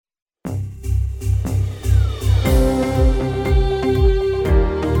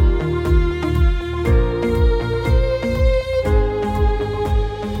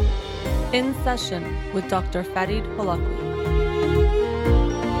In Session with Dr. Farid Holakwi.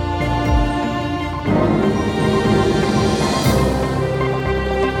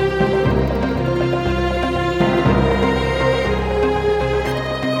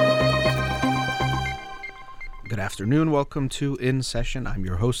 Good afternoon. Welcome to In Session. I'm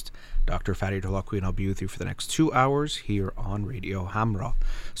your host, Dr. Farid Holakwi, and I'll be with you for the next 2 hours here on Radio Hamra.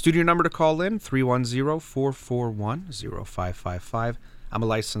 Studio number to call in, 310-441-0555. I'm a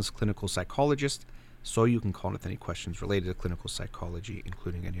licensed clinical psychologist, so you can call with any questions related to clinical psychology,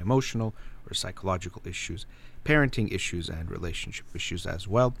 including any emotional or psychological issues, parenting issues, and relationship issues as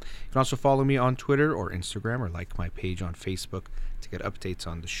well. You can also follow me on Twitter or Instagram, or like my page on Facebook to get updates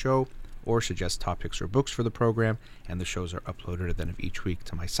on the show, or suggest topics or books for the program, and the shows are uploaded at the end of each week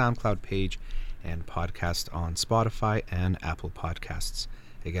to my SoundCloud page and podcast on Spotify and Apple Podcasts.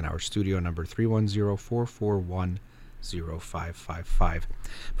 Again, our studio number 310-441-0555.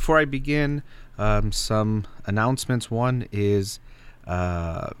 Before I begin, some announcements. One is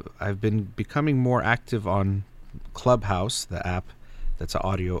I've been becoming more active on Clubhouse, the app that's an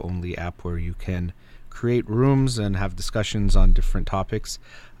audio-only app where you can create rooms and have discussions on different topics.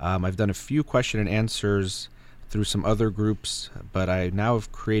 I've done a few question and answers through some other groups, but I now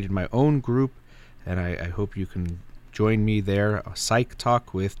have created my own group, and I hope you can join me there. A Psych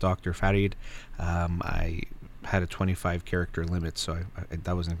Talk with Dr. Farid. I had a 25 character limit, so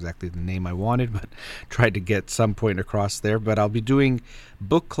that wasn't exactly the name I wanted, but tried to get some point across there. But I'll be doing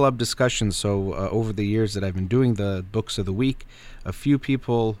book club discussions. So over the years that I've been doing the books of the week, a few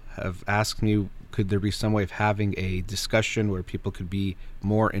people have asked me, could there be some way of having a discussion where people could be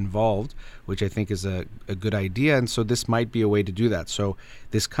more involved, which I think is a good idea. And so this might be a way to do that. So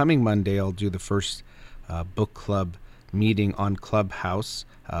this coming Monday, I'll do the first book club meeting on Clubhouse,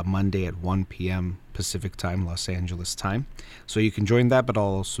 Monday at 1 p.m. Pacific time, Los Angeles time. So you can join that, but I'll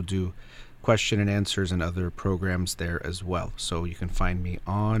also do question and answers and other programs there as well. So you can find me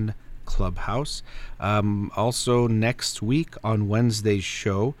on Clubhouse. Also next week on Wednesday's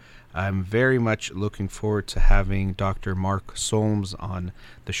show, I'm very much looking forward to having Dr. Mark Solms on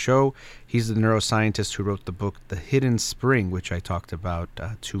the show. He's the neuroscientist who wrote the book The Hidden Spring, which I talked about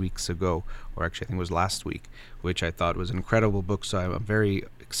 2 weeks ago, or actually I think it was last week, which I thought was an incredible book. So I'm very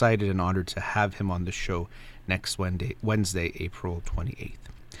excited and honored to have him on the show next Wednesday, April 28th.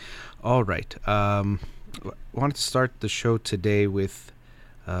 All right. I wanted to start the show today with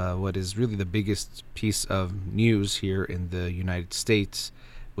what is really the biggest piece of news here in the United States,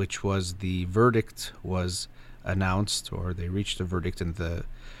 which was the verdict was announced, or they reached a verdict in the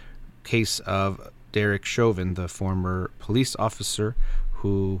case of Derek Chauvin, the former police officer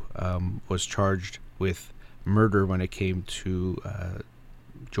who was charged with murder when it came to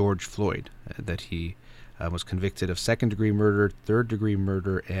George Floyd, that he was convicted of second-degree murder, third-degree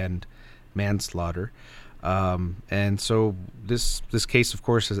murder, and manslaughter. And so this case, of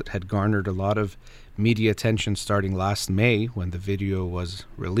course, had garnered a lot of media attention starting last May when the video was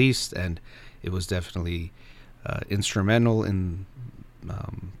released, and it was definitely instrumental in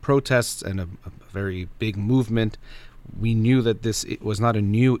protests and a very big movement. We knew that it was not a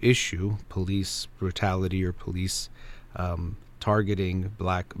new issue, police brutality or police targeting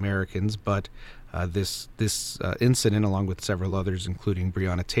Black Americans, but this incident, along with several others, including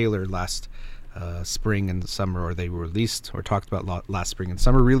Breonna Taylor last spring and summer, or they were released or talked about last spring and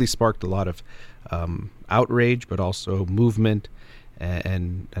summer, really sparked a lot of outrage, but also movement,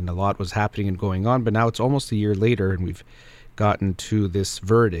 and a lot was happening and going on. But now it's almost a year later, and we've gotten to this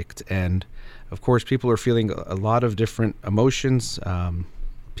verdict, and of course people are feeling a lot of different emotions.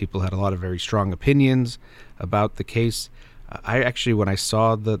 People had a lot of very strong opinions about the case. I actually, when I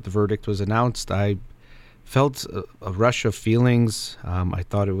saw that the verdict was announced, I felt a rush of feelings. I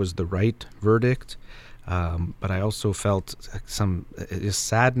thought it was the right verdict, but I also felt some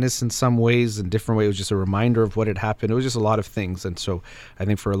sadness in some ways. In different ways, it was just a reminder of what had happened. It was just a lot of things, and so I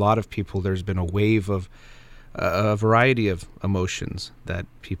think for a lot of people, there's been a wave of a variety of emotions that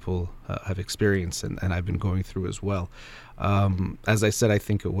people have experienced, and I've been going through as well. As I said, I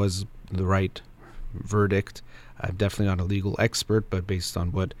think it was the right verdict. I'm definitely not a legal expert, but based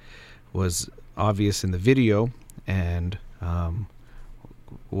on what was obvious in the video and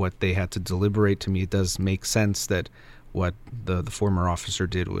what they had to deliberate, to me, it does make sense that what the former officer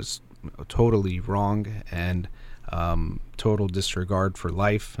did was totally wrong and total disregard for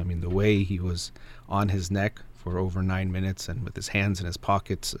life. I mean, the way he was on his neck for over 9 minutes and with his hands in his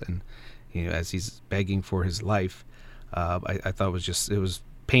pockets, and as he's begging for his life, I thought it was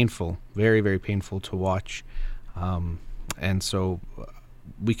painful, very, very painful to watch. And so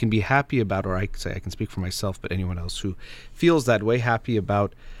we can be happy about, or I can speak for myself, but anyone else who feels that way, happy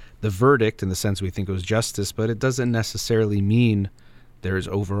about the verdict in the sense we think it was justice, but it doesn't necessarily mean there is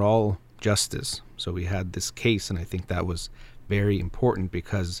overall justice. So we had this case, and I think that was very important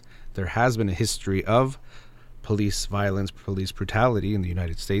because there has been a history of police violence, police brutality in the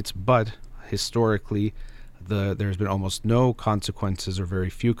United States, but historically there's been almost no consequences or very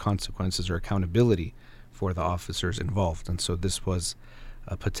few consequences or accountability for the officers involved. And so this was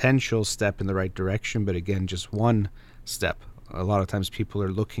a potential step in the right direction, but again, just one step. A lot of times people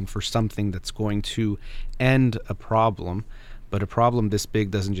are looking for something that's going to end a problem, but a problem this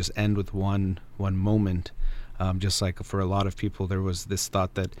big doesn't just end with one moment. Just like for a lot of people, there was this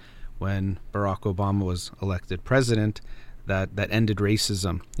thought that when Barack Obama was elected president, that ended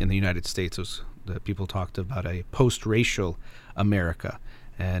racism in the United States. People talked about a post-racial America.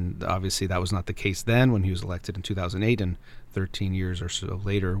 And obviously that was not the case then when he was elected in 2008, and 13 years or so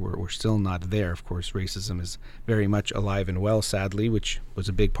later, we're still not there. Of course, racism is very much alive and well, sadly, which was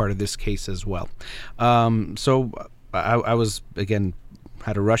a big part of this case as well. So I was, again,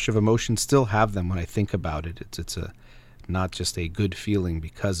 had a rush of emotion, still have them when I think about it. It's not just a good feeling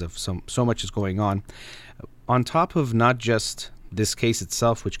because of so much is going on. On top of not just this case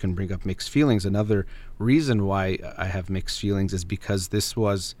itself, which can bring up mixed feelings, another reason why I have mixed feelings is because this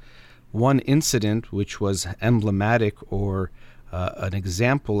was one incident which was emblematic or an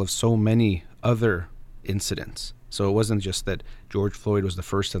example of so many other incidents. So it wasn't just that George Floyd was the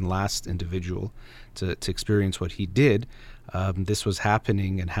first and last individual to experience what he did. This was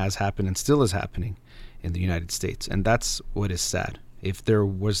happening and has happened and still is happening in the United States. And that's what is sad. If there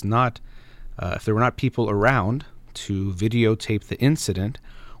were not people around to videotape the incident,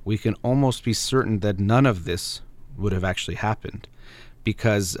 we can almost be certain that none of this would have actually happened,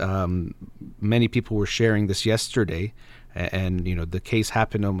 because many people were sharing this yesterday, and the case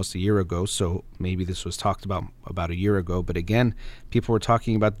happened almost a year ago, so maybe this was talked about a year ago. But again, people were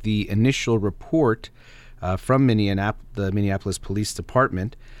talking about the initial report from the Minneapolis Police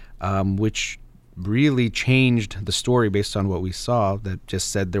Department, which really changed the story based on what we saw, that just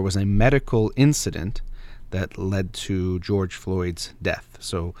said there was a medical incident that led to George Floyd's death.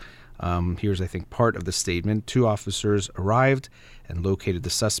 So here's, I think, part of the statement. 2 officers arrived and located the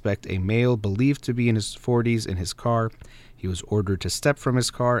suspect, a male believed to be in his 40s, in his car. He was ordered to step from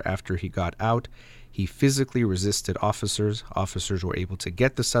his car. After he got out, he physically resisted officers. Officers were able to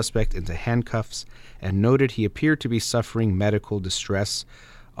get the suspect into handcuffs and noted he appeared to be suffering medical distress.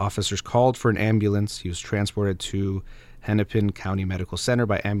 Officers called for an ambulance. He was transported to Hennepin County Medical Center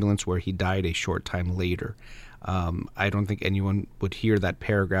by ambulance, where he died a short time later. I don't think anyone would hear that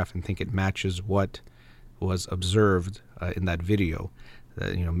paragraph and think it matches what was observed in that video.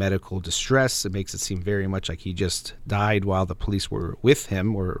 Medical distress, it makes it seem very much like he just died while the police were with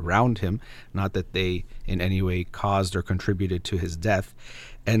him or around him, not that they in any way caused or contributed to his death.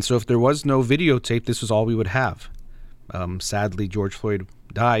 And so if there was no videotape, this was all we would have. Sadly, George Floyd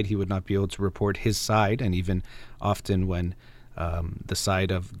died. He would not be able to report his side, and even often when the side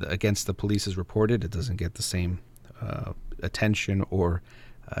of against the police is reported, it doesn't get the same attention or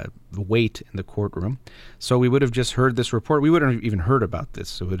weight in the courtroom. So we would have just heard this report. We wouldn't have even heard about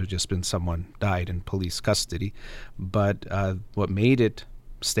this. It would have just been someone died in police custody. But what made it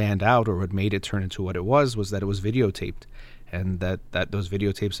stand out, or what made it turn into what it was that it was videotaped, and that those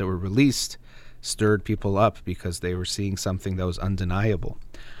videotapes that were released stirred people up because they were seeing something that was undeniable.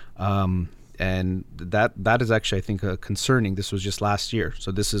 And that is actually, I think, concerning. This was just last year.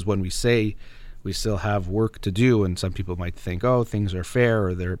 So this is when we say we still have work to do, and some people might think, oh, things are fair,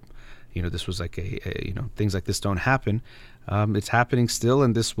 or they're, this was like things like this don't happen. It's happening still,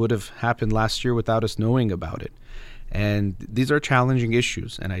 and this would have happened last year without us knowing about it. And these are challenging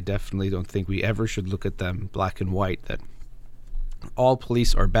issues, and I definitely don't think we ever should look at them black and white, that all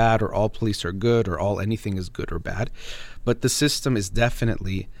police are bad or all police are good or all anything is good or bad. But the system is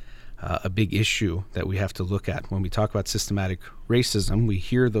definitely a big issue that we have to look at. When we talk about systematic racism, we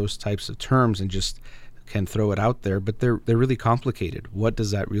hear those types of terms and just can throw it out there, but they're really complicated. What does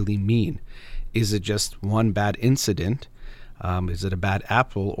that really mean? Is it just one bad incident? Is it a bad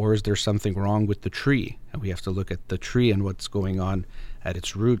apple, or is there something wrong with the tree? And we have to look at the tree and what's going on at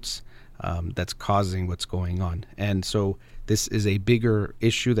its roots that's causing what's going on. And so this is a bigger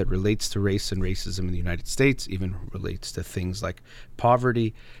issue that relates to race and racism in the United States, even relates to things like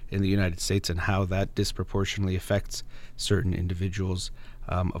poverty in the United States and how that disproportionately affects certain individuals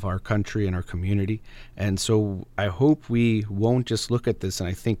of our country and our community. And so I hope we won't just look at this, and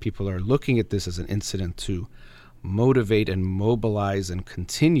I think people are looking at this as an incident to motivate and mobilize and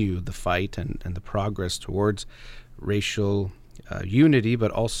continue the fight and the progress towards racial unity,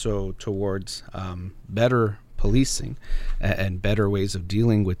 but also towards better policing and better ways of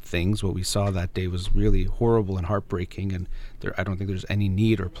dealing with things. What we saw that day was really horrible and heartbreaking, and I don't think there's any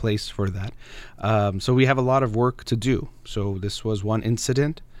need or place for that. So we have a lot of work to do. So this was one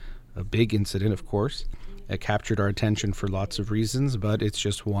incident, a big incident, of course. It captured our attention for lots of reasons, but it's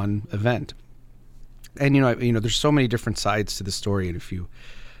just one event. And there's so many different sides to the story, and if you,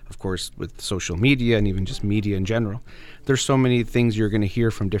 of course, with social media and even just media in general, there's so many things you're going to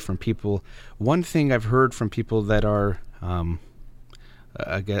hear from different people. One thing I've heard from people that are,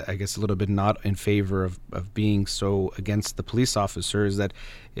 I guess, a little bit not in favor of being so against the police officer is that,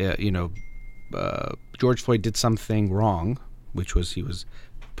 George Floyd did something wrong, which was he was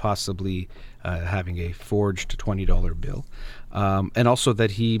possibly having a forged $20 bill, and also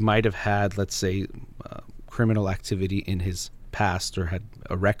that he might have had, let's say, criminal activity in his past or had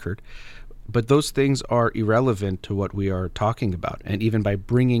a record. But those things are irrelevant to what we are talking about. And even by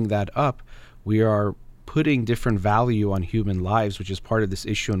bringing that up, we are putting different value on human lives, which is part of this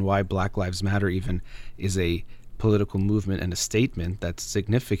issue and why Black Lives Matter even is a political movement and a statement that's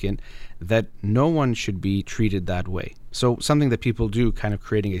significant, that no one should be treated that way. So something that people do, kind of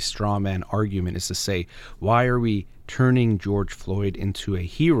creating a straw man argument, is to say, why are we turning George Floyd into a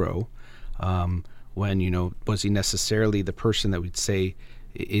hero when, was he necessarily the person that we'd say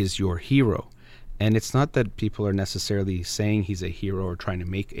is your hero? And it's not that people are necessarily saying he's a hero or trying to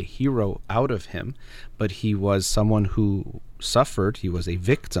make a hero out of him, but he was someone who suffered. He was a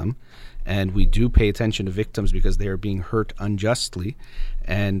victim, and we do pay attention to victims because they are being hurt unjustly,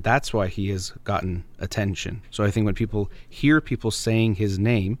 and that's why he has gotten attention. So I think when people hear people saying his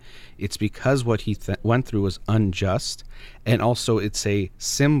name, it's because what he went through was unjust, and also it's a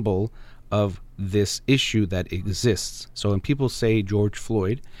symbol of this issue that exists. So when people say George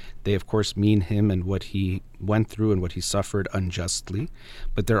Floyd, they of course mean him and what he went through and what he suffered unjustly,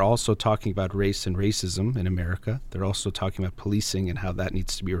 but they're also talking about race and racism in America. They're also talking about policing and how that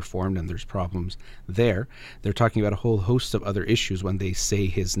needs to be reformed, and there's problems there. They're talking about a whole host of other issues when they say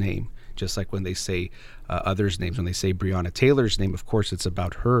his name, just like when they say others' names. When they say Breonna Taylor's name, of course it's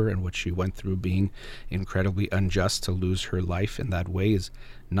about her and what she went through, being incredibly unjust. To lose her life in that way is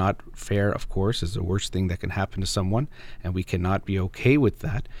not fair, of course, is the worst thing that can happen to someone, and we cannot be okay with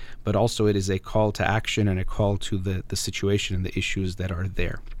that. But also it is a call to action and a call to the situation and the issues that are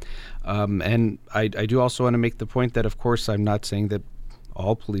there. And I do also want to make the point that, of course, I'm not saying that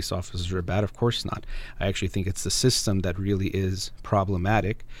all police officers are bad. Of course not. I actually think it's the system that really is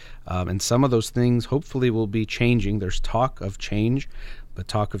problematic. And some of those things hopefully will be changing. There's talk of change, but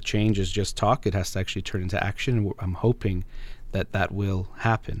talk of change is just talk. It has to actually turn into action. And I'm hoping that will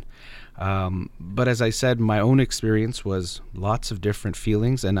happen. But as I said, my own experience was lots of different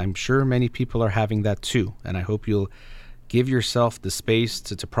feelings, and I'm sure many people are having that too. And I hope you'll give yourself the space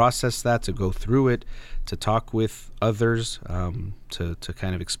to process that, to go through it, to talk with others, to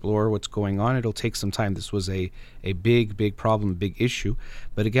kind of explore what's going on. It'll take some time. This was a big problem, big issue.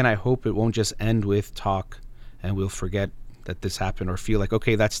 But again, I hope it won't just end with talk and we'll forget that this happened or feel like,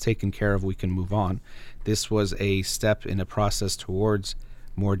 okay, that's taken care of, we can move on. This was a step in a process towards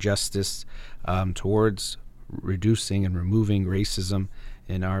more justice, towards reducing and removing racism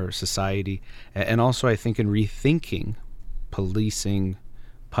in our society. And also, I think, in rethinking policing,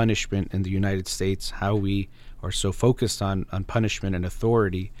 punishment in the United States, how we are so focused on punishment and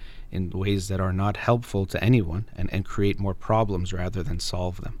authority in ways that are not helpful to anyone and create more problems rather than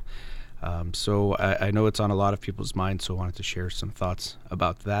solve them. So I know it's on a lot of people's minds, so I wanted to share some thoughts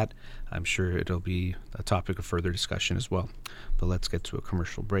about that. I'm sure it'll be a topic of further discussion as well. But let's get to a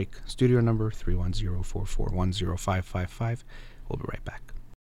commercial break. Studio number 310-441-0555. We'll be right back.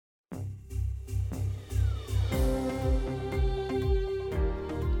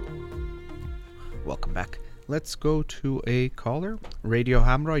 Welcome back. Let's go to a caller. Radio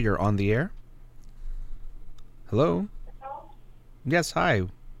Hamra, you're on the air. Hello? Yes, hi.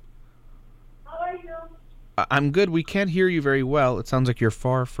 I'm good. We can't hear you very well. It sounds like you're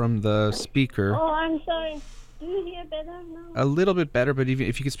far from the speaker. Oh, I'm sorry. Do you hear better now? A little bit better, but even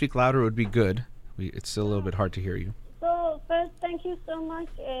if you could speak louder, it would be good. It's still a little bit hard to hear you. So, first, thank you so much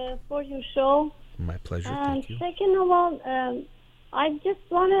for your show. My pleasure. Thank you. Second of all, I just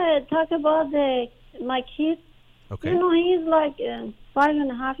want to talk about my kid. Okay. You know, he's like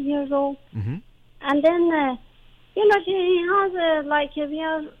 5.5 years old. Mm-hmm. And then, he has we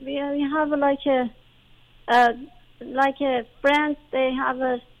have friends, they have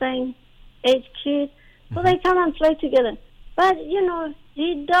a same age kid, so they come and play together. But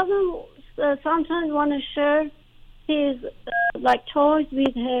he doesn't sometimes want to share his toys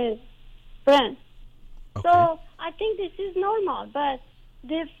with his friends. Okay. So I think this is normal. But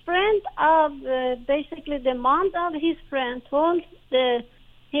the friend of basically the mom of his friend told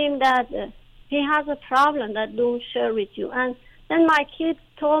him that he has a problem that don't share with you. And then my kid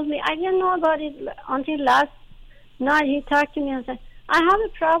told me, I didn't know about it until last night. He talked to me and said, I have a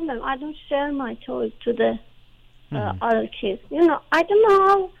problem. I don't share my toys to the other kids. I don't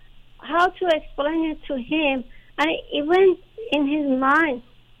know how to explain it to him. And it went in his mind.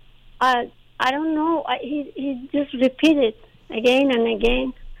 I don't know. He just repeated again and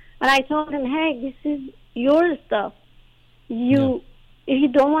again. And I told him, hey, this is your stuff. If you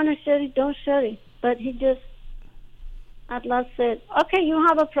don't want to share it, don't share it. But he just at last said, okay, you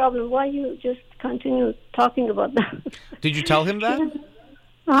have a problem. Why you just continue talking about that? Did you tell him that?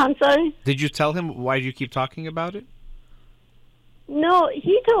 I'm sorry? Did you tell him why do you keep talking about it? No,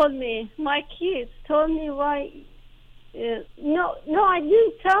 he told me. My kids told me why. No, I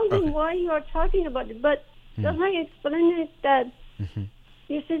didn't tell them why you are talking about it. But just I explained it that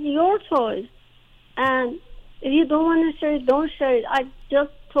this is your choice. And if you don't want to share it, don't share it. I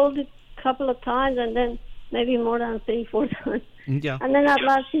just told it a couple of times and then maybe more than 3-4 times. Yeah. And then at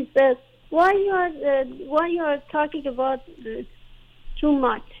last he says, why you are talking about too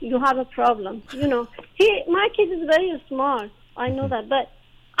much? You have a problem. My kid is very smart. I know that, but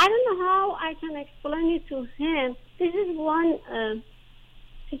I don't know how I can explain it to him. This is one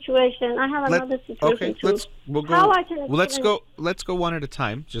situation. I have another situation too. Let's go one at a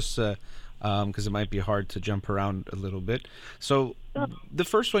time, just because it might be hard to jump around a little bit. So the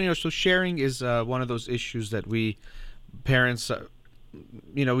first one, so sharing is one of those issues that we parents,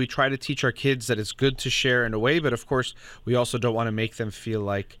 we try to teach our kids that it's good to share in a way, but of course we also don't want to make them feel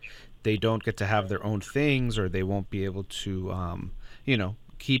like they don't get to have their own things, or they won't be able to,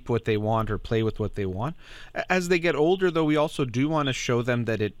 keep what they want or play with what they want. As they get older, though, we also do want to show them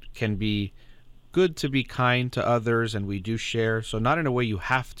that it can be good to be kind to others, and we do share. So not in a way you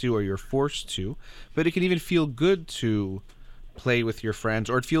have to or you're forced to, but it can even feel good to play with your friends,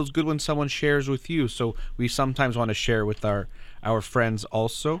 or it feels good when someone shares with you. So we sometimes want to share with our friends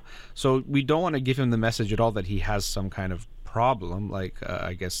also. So we don't want to give him the message at all that he has some kind of problem, like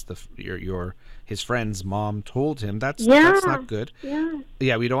I guess his friend's mom told him. That's not good.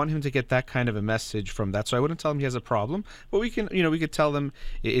 Yeah, we don't want him to get that kind of a message from that. So I wouldn't tell him he has a problem, but we could tell them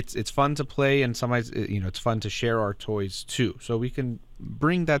it's fun to play, and sometimes it's fun to share our toys too. So we can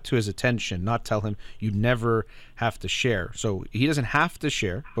bring that to his attention, not tell him you never have to share. So he doesn't have to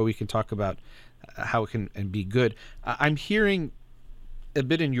share, but we can talk about how it can and be good. I'm hearing a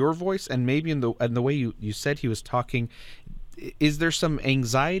bit in your voice, and maybe in the way you said he was talking. Is there some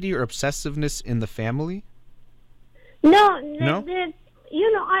anxiety or obsessiveness in the family? No. I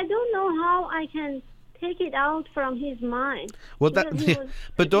don't know how I can take it out from his mind. Well, he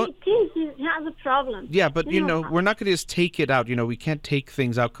thinks he has a problem. Yeah, but we're not going to just take it out. We can't take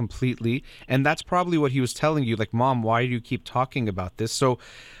things out completely, and that's probably what he was telling you. Like, Mom, why do you keep talking about this? So,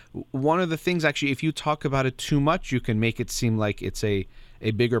 one of the things, actually, if you talk about it too much, you can make it seem like it's a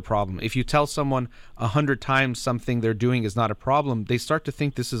bigger problem. If you tell someone 100 times something they're doing is not a problem, they start to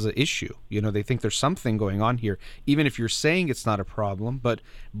think this is an issue. They think there's something going on here, even if you're saying it's not a problem, but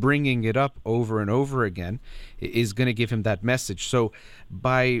bringing it up over and over again is going to give him that message. So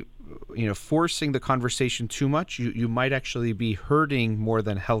by forcing the conversation too much, you might actually be hurting more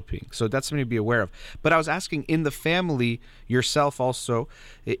than helping. So that's something to be aware of. But I was asking, in the family yourself also,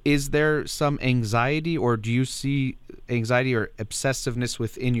 is there some anxiety, or do you see anxiety or obsessiveness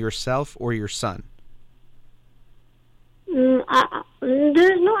within yourself or your son? There's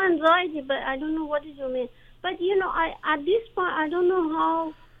no anxiety, but I don't know what you mean. But at this point, I don't know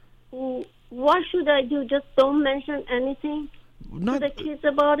how. What should I do? Just don't mention anything to the kids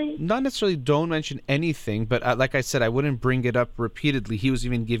about it? Not necessarily don't mention anything, but like I said, I wouldn't bring it up repeatedly. He was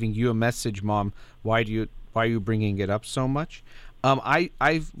even giving you a message, Mom. Why are you bringing it up so much?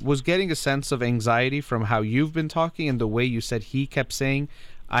 I was getting a sense of anxiety from how you've been talking and the way you said he kept saying,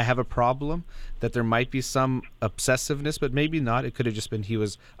 I have a problem, that there might be some obsessiveness, but maybe not. It could have just been he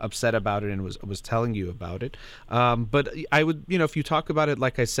was upset about it and was telling you about it. But I would, if you talk about it,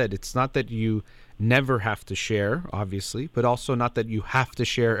 like I said, it's not that you never have to share, obviously, but also not that you have to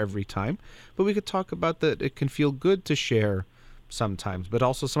share every time. But we could talk about that it can feel good to share sometimes, but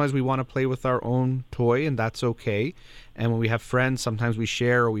also sometimes we want to play with our own toy, and that's okay. And when we have friends, sometimes we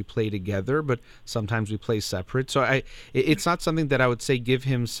share or we play together, but sometimes we play separate. So it's not something that I would say give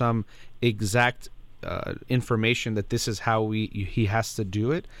him some exact information that this is how he has to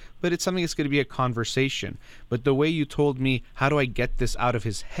do it, but it's something that's going to be a conversation. But the way you told me, how do I get this out of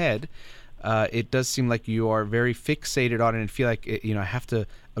his head? it does seem like you are very fixated on it and feel like, I have to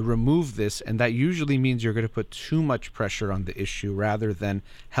remove this. And that usually means you're going to put too much pressure on the issue rather than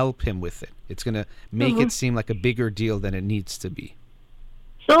help him with it. It's going to make it seem like a bigger deal than it needs to be.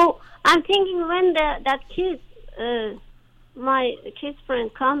 So I'm thinking when that kid, my kid's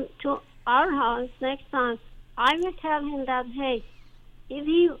friend, come to our house next time, I will tell him that, hey,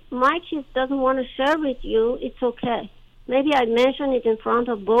 if my kid doesn't want to share with you, it's okay. Maybe I mention it in front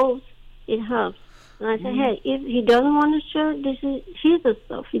of both. It helps. And I say, hey, if he doesn't want to share, this is his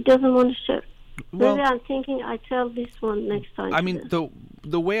stuff. He doesn't want to share. Well, maybe I'm thinking I tell this one next time. I mean,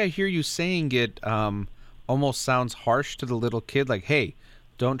 the way I hear you saying it almost sounds harsh to the little kid, like, hey,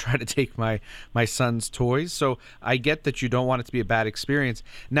 don't try to take my son's toys. So I get that you don't want it to be a bad experience.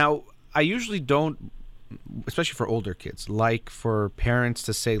 Now, I usually don't, especially for older kids, like for parents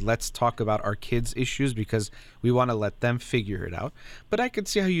to say, let's talk about our kids' issues because we want to let them figure it out. But I could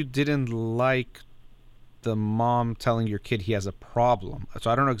see how you didn't like the mom telling your kid he has a problem.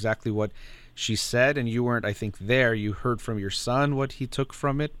 So I don't know exactly what she said, and you weren't, I think, there. You heard from your son what he took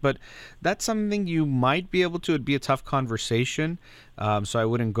from it, but that's something you might be able to. It'd be a tough conversation, so I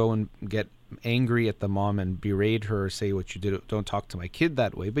wouldn't go and get angry at the mom and berate her or say what you did. Don't talk to my kid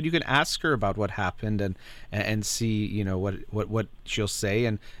that way. But you can ask her about what happened and see, what she'll say.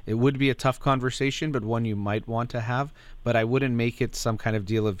 And it would be a tough conversation, but one you might want to have. But I wouldn't make it some kind of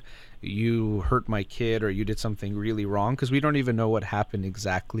deal of you hurt my kid or you did something really wrong, because we don't even know what happened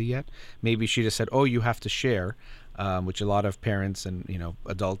exactly yet. Maybe she just said, oh, you have to share, which a lot of parents and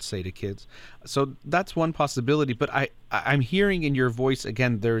adults say to kids. So that's one possibility. But I'm hearing in your voice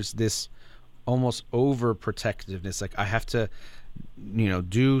again, there's this almost overprotectiveness, like I have to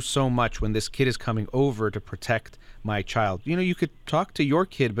do so much when this kid is coming over to protect my child. You could talk to your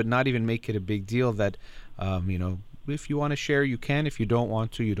kid but not even make it a big deal that if you want to share you can, if you don't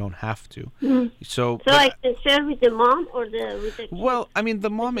want to you don't have to. So I can share with the mom or with the kid? Well, I mean,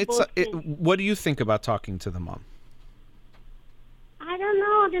 the mom, what do you think about talking to the mom? I don't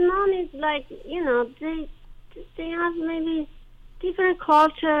know. The mom is like, they have maybe different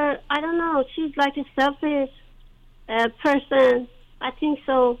culture. I don't know. She's like a selfish person. I think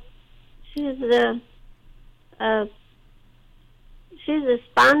so. She's a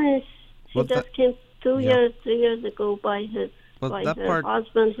Spanish. She just came 3 years ago by her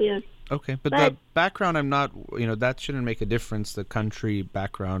husband here. Okay, but the background, I'm not. That shouldn't make a difference. The country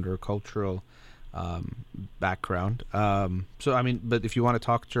background or cultural background. So I mean, but if you want to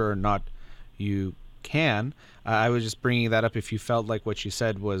talk to her or not, you can. I was just bringing that up. If you felt like what she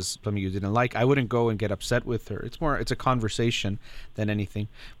said was something you didn't like, I wouldn't go and get upset with her. It's a conversation than anything.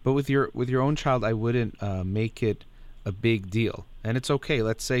 But with your own child, I wouldn't make it a big deal. And it's okay.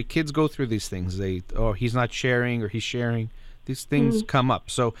 Let's say kids go through these things. He's not sharing or he's sharing. These things come up.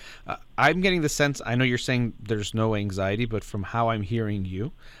 So I'm getting the sense, I know you're saying there's no anxiety, but from how I'm hearing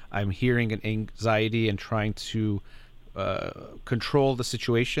you, I'm hearing an anxiety and trying to control the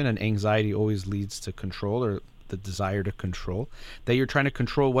situation, and anxiety always leads to control, or the desire to control, that you're trying to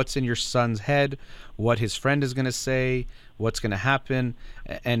control what's in your son's head, what his friend is going to say, what's going to happen.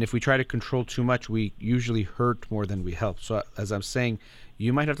 And if we try to control too much, we usually hurt more than we help. So as I'm saying,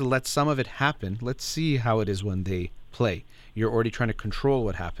 you might have to let some of it happen. Let's see how it is when they play. You're already trying to control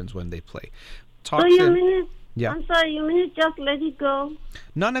what happens when they play. Yeah. I'm sorry, you mean just let it go?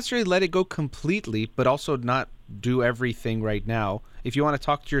 Not necessarily let it go completely, but also not do everything right now. If you want to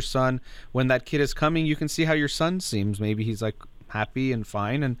talk to your son when that kid is coming, you can see how your son seems. Maybe he's like happy and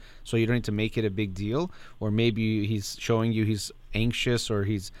fine, and so you don't need to make it a big deal. Or maybe he's showing you he's anxious or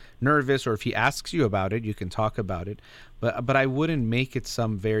he's nervous, or if he asks you about it, you can talk about it. But I wouldn't make it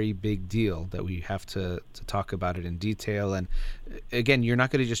some very big deal that we have to talk about it in detail. And again, you're not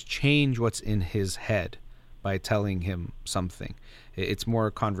going to just change what's in his head by telling him something. It's more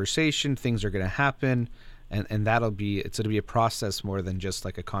a conversation. Things are going to happen, and it's going to be a process more than just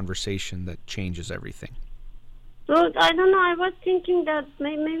like a conversation that changes everything. So I don't know. I was thinking that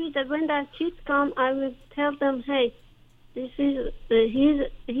maybe that when that kids come, I will tell them, hey, this is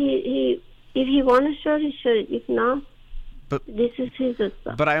he. If he want to share, he should. If not, but this is his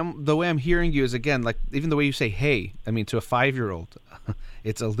stuff. But the way I'm hearing you is, again, like even the way you say "hey," I mean, to a 5-year-old,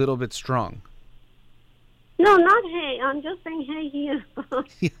 it's a little bit strong. No, not hey. I'm just saying hey here.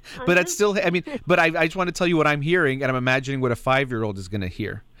 Yeah, but that's still. I mean, but I just want to tell you what I'm hearing, and I'm imagining what a 5-year-old is going to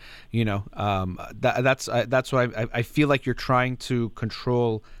hear. That's what I feel like you're trying to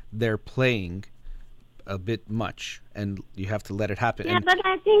control their playing a bit much, and you have to let it happen. Yeah, but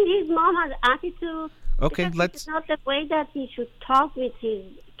I think his mom has attitude. Okay, it's not the way that he should talk with his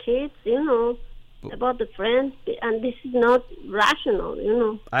kids. about the friends, and this is not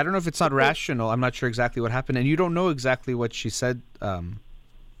rational, I don't know if it's not rational. I'm not sure exactly what happened, and you don't know exactly what she said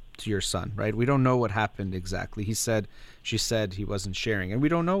to your son, right? We don't know what happened exactly. She said he wasn't sharing, and we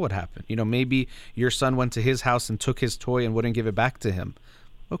don't know what happened. Maybe your son went to his house and took his toy and wouldn't give it back to him.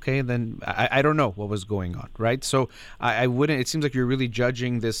 Okay, then I don't know what was going on, right? So I wouldn't. It seems like you're really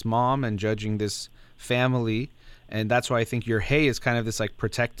judging this mom and judging this family, and that's why I think your hey is kind of this like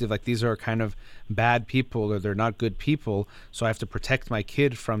protective, like these are kind of bad people or they're not good people, so I have to protect my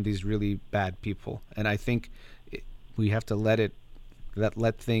kid from these really bad people. And I think we have to let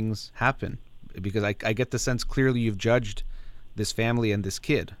things happen, because I get the sense clearly you've judged this family and this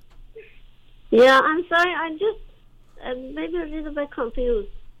kid. Yeah, I'm sorry. I just maybe a little bit confused.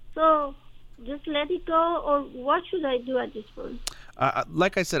 So just let it go, or what should I do at this point?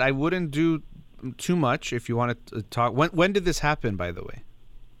 Like I said, I wouldn't do too much if you want to talk. When did this happen, by the way?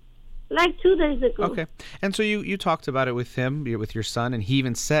 Like 2 days ago. Okay. And so you talked about it with him, with your son, and he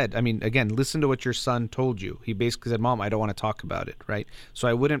even said, I mean, again, listen to what your son told you. He basically said, Mom, I don't want to talk about it, right? So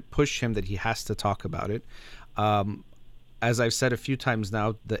I wouldn't push him that he has to talk about it. As I've said a few times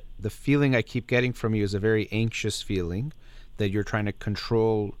now, the feeling I keep getting from you is a very anxious feeling, that you're trying to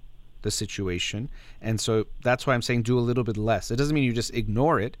control the situation. And so that's why I'm saying do a little bit less. It doesn't mean you just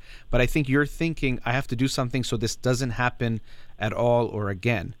ignore it, but I think you're thinking, I have to do something so this doesn't happen at all or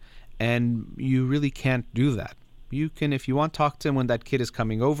again. And you really can't do that. You can, if you want, talk to him when that kid is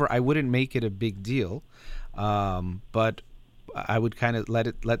coming over. I wouldn't make it a big deal, but I would kind of let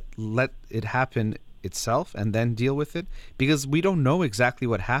it happen itself and then deal with it, because we don't know exactly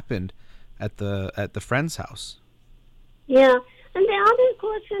what happened at the friend's house. Yeah, and the other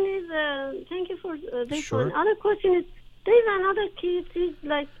question is, thank you for this Sure. one. Other question is, there's another kid. He's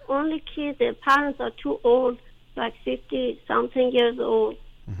like only kid. The parents are too old, like 50-something years old.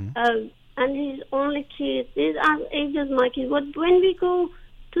 Mm-hmm. And he's only kid. These are ages my kid. But when we go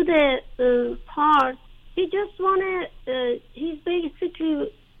to the park, he just he's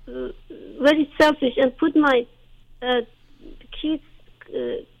basically very selfish and put my kids,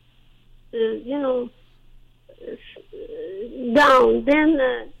 down. Then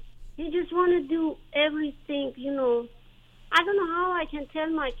he just want to do everything, I don't know how I can tell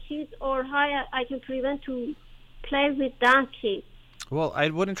my kids or how I can prevent to play with that kid. Well, I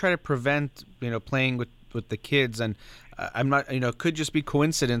wouldn't try to prevent, playing with the kids, and I'm not, it could just be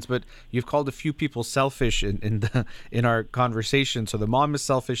coincidence, but you've called a few people selfish in our conversation. So the mom is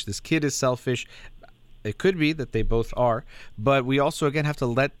selfish, this kid is selfish. It could be that they both are, but we also again have to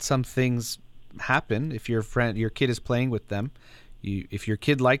let some things happen. If your kid is playing with them, if your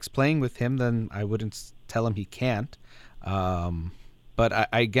kid likes playing with him, then I wouldn't tell him he can't. But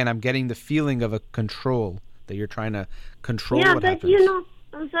I'm getting the feeling of a control, that you're trying to control what happens. Yeah,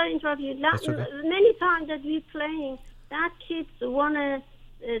 but I'm sorry to interrupt you. That's okay. Many times that we're playing, that kids want to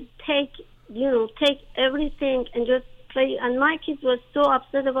take everything and just play. And my kids were so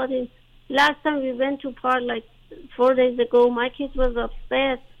upset about it. Last time we went to park, like 4 days ago, my kids was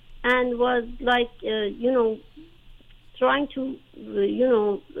upset and was like, trying to,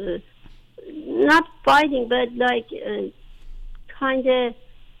 not fighting, but like kind of,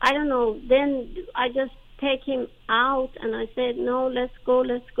 I don't know. Then I just take him out and I said, no, let's go.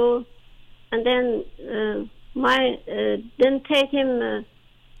 And then then take him,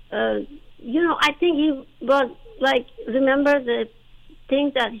 I think he was like, remember the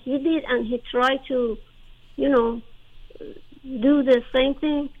things that he did, and he tried to, do the same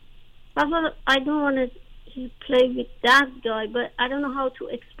thing. That's what I don't want to play with that guy, but I don't know how to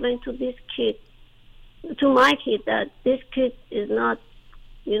explain to this kid, to my kid, that this kid is not,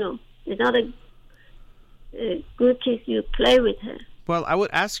 is not a good kid. You play with her. Well, I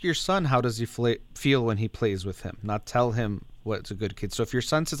would ask your son, how does he feel when he plays with him, not tell him what's a good kid. So if your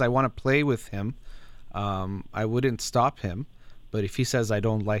son says, I want to play with him, I wouldn't stop him. But if he says, I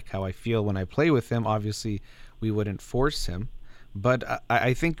don't like how I feel when I play with him, obviously we wouldn't force him. But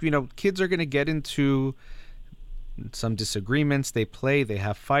I think, kids are going to get into some disagreements. They play, they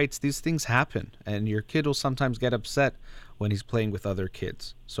have fights. These things happen. And your kid will sometimes get upset when he's playing with other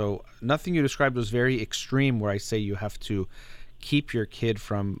kids. So nothing you described was very extreme, where I say you have to keep your kid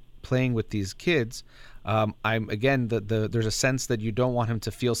from playing with these kids. There's a sense that you don't want him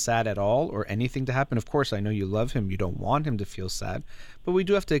to feel sad at all or anything to happen. Of course, I know you love him. You don't want him to feel sad. But we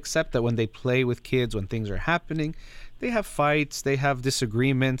do have to accept that when they play with kids, when things are happening, they have fights, they have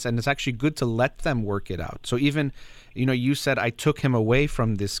disagreements, and it's actually good to let them work it out. So even, you said I took him away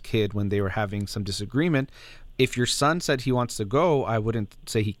from this kid when they were having some disagreement. If your son said he wants to go, I wouldn't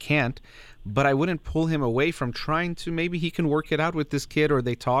say he can't, but I wouldn't pull him away from trying to, maybe he can work it out with this kid, or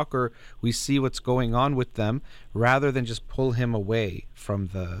they talk, or we see what's going on with them, rather than just pull him away from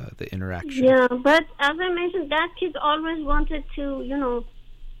the interaction. Yeah, but as I mentioned, that kid always wanted to,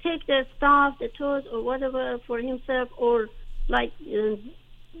 take the stuff, the toys or whatever for himself, or like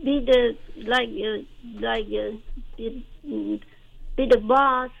be the be the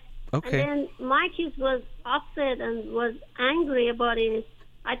boss. Okay. And then my kid was upset and was angry about it.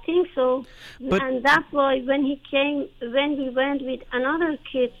 I think so. And that's why when we went with another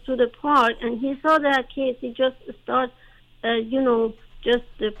kid to the park and he saw that kid, he just started,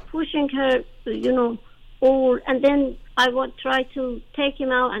 pushing her, and then I would try to take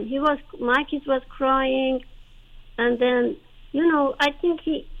him out, and my kid was crying, and then, I think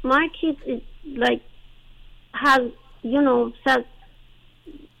my kid is said,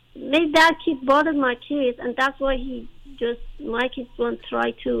 maybe that kid bothered my kids, and that's why my kids won't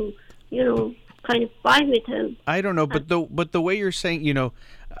try to, kind of fight with him. I don't know, but the way you're saying,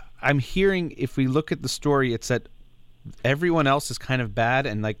 I'm hearing, if we look at the story, it's that everyone else is kind of bad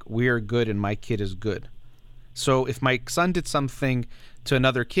and like we're good and my kid is good. So if my son did something to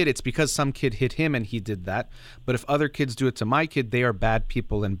another kid, it's because some kid hit him and he did that. But if other kids do it to my kid, they are bad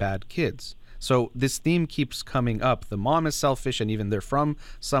people and bad kids. So this theme keeps coming up. The mom is selfish and even they're from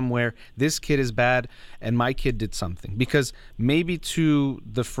somewhere. This kid is bad and my kid did something. Because maybe to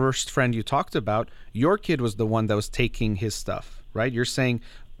the first friend you talked about, your kid was the one that was taking his stuff, right? You're saying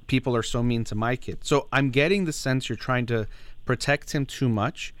people are so mean to my kid. So I'm getting the sense you're trying to protect him too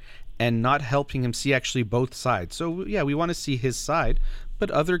much and not helping him see actually both sides. So yeah, we want to see his side,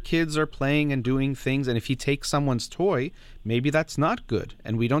 but other kids are playing and doing things, and if he takes someone's toy, maybe that's not good.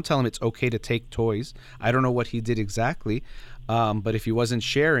 And we don't tell him it's okay to take toys. I don't know what he did exactly, but if he wasn't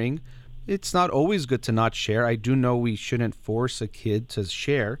sharing, it's not always good to not share. I do know we shouldn't force a kid to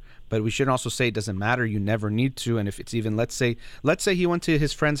share, but we shouldn't also say it doesn't matter, you never need to. And if it's even, let's say he went to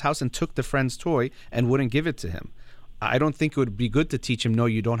his friend's house and took the friend's toy and wouldn't give it to him. I don't think it would be good to teach him, no,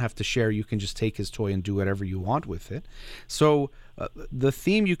 you don't have to share. You can just take his toy and do whatever you want with it. So the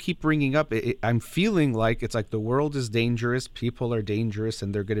theme you keep bringing up, I'm feeling like it's like the world is dangerous, people are dangerous,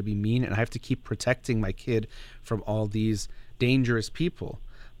 and they're going to be mean, and I have to keep protecting my kid from all these dangerous people.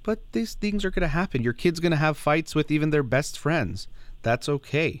 But these things are going to happen. Your kid's going to have fights with even their best friends. That's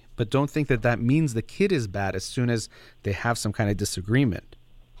okay. But don't think that means the kid is bad as soon as they have some kind of disagreement.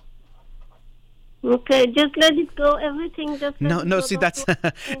 Okay, just let it go. Everything just see, that's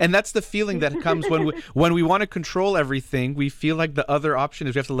and that's the feeling that comes when we want to control everything. We feel like the other option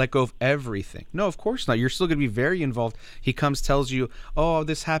is we have to let go of everything. No, of course not. You're still going to be very involved. He comes, tells you, "Oh,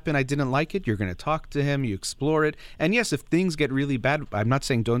 this happened. I didn't like it." You're going to talk to him. You explore it. And yes, if things get really bad, I'm not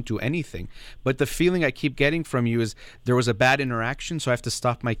saying don't do anything. But the feeling I keep getting from you is there was a bad interaction, so I have to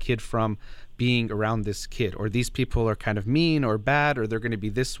stop my kid from being around this kid, or these people are kind of mean or bad, or they're going to be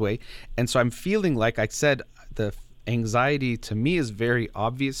this way. And so I'm feeling like I said, the anxiety to me is very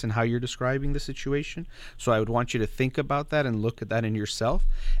obvious in how you're describing the situation. So I would want you to think about that and look at that in yourself.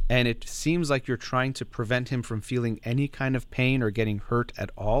 And it seems like you're trying to prevent him from feeling any kind of pain or getting hurt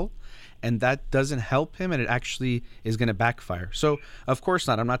at all. And that doesn't help him, and it actually is going to backfire. So, of course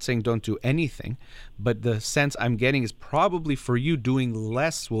not. I'm not saying don't do anything, but the sense I'm getting is probably for you doing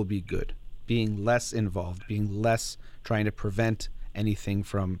less will be good. Being less involved, being less trying to prevent anything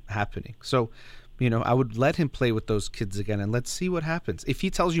from happening. So, I would let him play with those kids again and let's see what happens. If he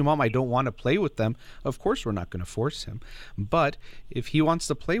tells you, "Mom, I don't want to play with them," of course we're not going to force him. But if he wants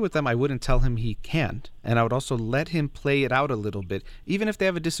to play with them, I wouldn't tell him he can't. And I would also let him play it out a little bit. Even if they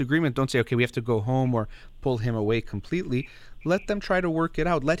have a disagreement, don't say, "Okay, we have to go home," or pull him away completely. Let them try to work it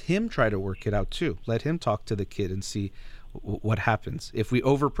out. Let him try to work it out too. Let him talk to the kid and see what happens. If we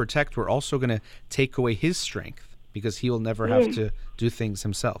overprotect, we're also going to take away his strength because he will never have to do things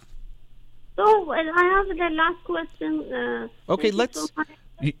himself. So I have the last question. Okay, let's.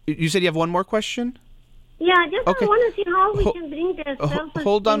 You said you have one more question? Yeah, just okay. I want to see how we can bring the self-esteem.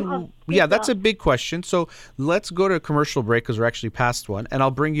 Hold on. Yeah, that's a big question. So let's go to a commercial break because we're actually past one, and I'll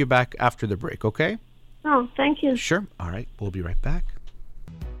bring you back after the break, okay? Oh, thank you. Sure. All right. We'll be right back.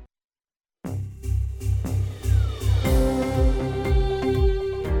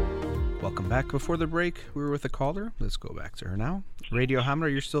 Welcome back. Before the break, we were with a caller. Let's go back to her now. Radio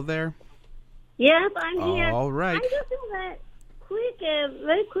Hamra, you're still there? Yes, I'm here. All right. I just have a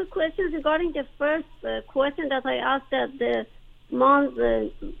very quick question regarding the first question that I asked that the mom,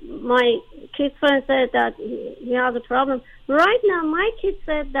 my kid's friend said that he has a problem. Right now, my kid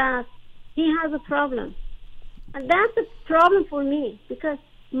said that he has a problem. And that's a problem for me because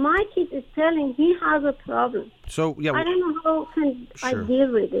my kid is telling he has a problem. So yeah. I don't know how can Sure. I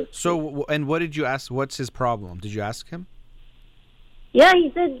deal with it. So and what did you ask? What's his problem? Did you ask him? Yeah,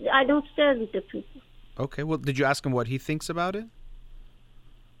 he said I don't share with the people. Okay. Well, did you ask him what he thinks about it?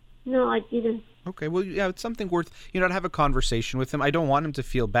 No, I didn't. Okay, well, yeah, it's something worth, to have a conversation with him. I don't want him to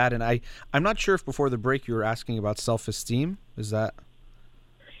feel bad, and I'm not sure if before the break you were asking about self-esteem. Is that?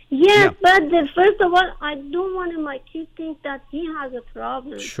 Yes, but first of all, I don't want my kid think that he has a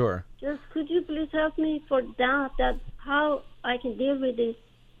problem. Sure. Just could you please help me for that how I can deal with this?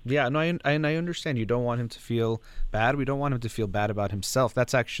 Yeah, no, I understand. You don't want him to feel bad. We don't want him to feel bad about himself.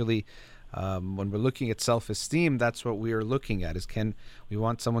 That's actually, when we're looking at self-esteem, that's what we are looking at, we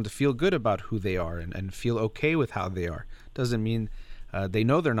want someone to feel good about who they are and feel okay with how they are. Doesn't mean they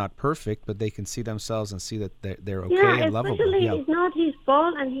know they're not perfect, but they can see themselves and see that they're okay and lovable. Especially it's not his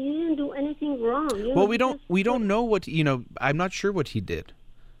fault and he didn't do anything wrong. Well, we don't know what, I'm not sure what he did.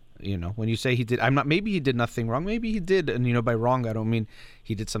 When you say he did, maybe he did nothing wrong. Maybe he did. And, by wrong, I don't mean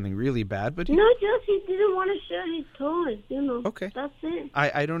he did something really bad, but no, just he didn't want to share his toys, Okay. That's it.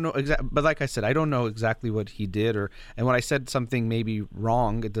 I don't know exactly, but like I said, I don't know exactly what he did and when I said something maybe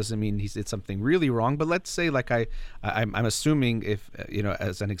wrong, it doesn't mean he did something really wrong, but let's say like I'm assuming if,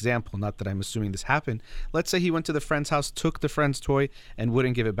 as an example, not that I'm assuming this happened, let's say he went to the friend's house, took the friend's toy and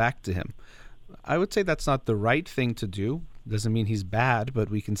wouldn't give it back to him. I would say that's not the right thing to do. Doesn't mean he's bad, but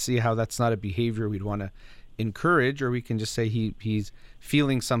we can see how that's not a behavior we'd want to encourage, or we can just say he's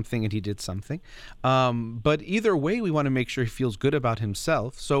feeling something and he did something. But either way, we want to make sure he feels good about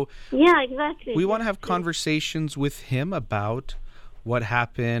himself. So yeah, exactly. We want to have conversations with him about what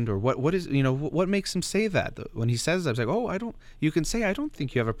happened or what is, what makes him say that. When he says that, it's like, you can say, I don't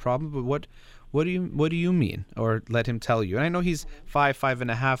think you have a problem, but what do you mean? Or let him tell you. And I know he's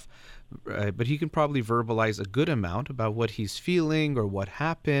 5.5, but he can probably verbalize a good amount about what he's feeling or what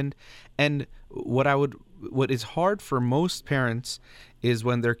happened. And what is hard for most parents is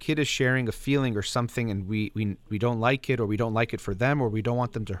when their kid is sharing a feeling or something and we don't like it, or we don't like it for them, or we don't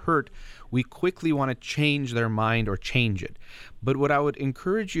want them to hurt, we quickly want to change their mind or change it. But what I would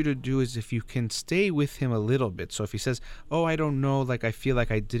encourage you to do is if you can stay with him a little bit. So if he says, I don't know, like I feel like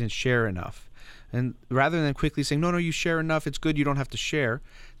I didn't share enough. And rather than quickly saying, no, you share enough, it's good, you don't have to share,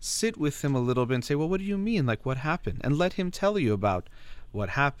 sit with him a little bit and say, well, what do you mean? Like, what happened? And let him tell you about what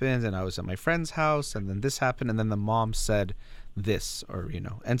happened. And I was at my friend's house, and then this happened, and then the mom said this, or,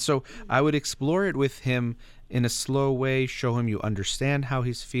 And so I would explore it with him in a slow way, show him you understand how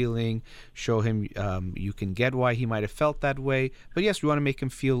he's feeling, show him you can get why he might have felt that way. But yes, we want to make him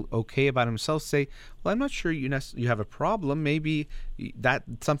feel okay about himself. Say, well, I'm not sure you have a problem. Maybe that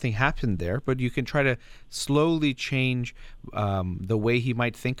something happened there, but you can try to slowly change the way he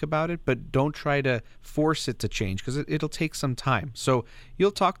might think about it, but don't try to force it to change because it'll take some time. So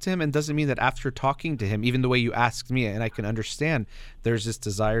you'll talk to him, and doesn't mean that after talking to him, even the way you asked me, and I can understand there's this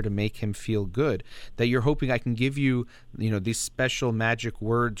desire to make him feel good, that you're hoping I can give you, these special magic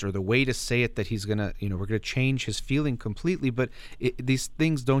words or the way to say it that he's gonna, we're gonna change his feeling completely. But these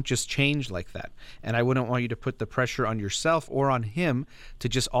things don't just change like that. And I wouldn't want you to put the pressure on yourself or on him to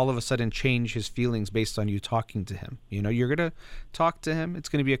just all of a sudden change his feelings based on you talking to him. You're gonna talk to him. It's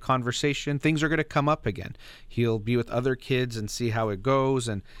gonna be a conversation. Things are gonna come up again. He'll be with other kids and see how it goes,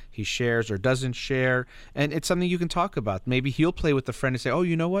 and he shares or doesn't share, and it's something you can talk about. Maybe he'll play with a friend and say, oh,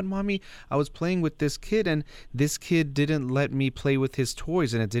 you know what, mommy, I was playing with this kid and this kid didn't let me play with his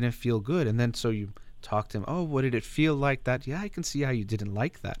toys and it didn't feel good. And then so you talk to him, oh, what did it feel like that? Yeah, I can see how you didn't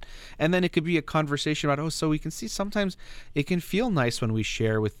like that. And then it could be a conversation about, so we can see sometimes it can feel nice when we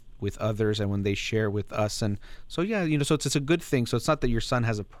share with others and when they share with us. And so, yeah, so it's a good thing. So it's not that your son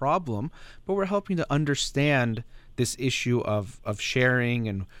has a problem, but we're helping to understand this issue of sharing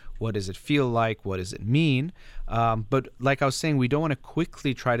and what does it feel like, what does it mean. But like I was saying, we don't want to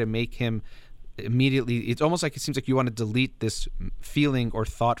quickly try to make him immediately, it's almost like it seems like you want to delete this feeling or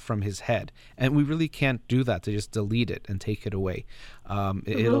thought from his head, and we really can't do that, to just delete it and take it away.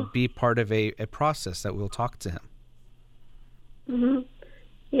 It'll be part of a process that we'll talk to him. Mm-hmm.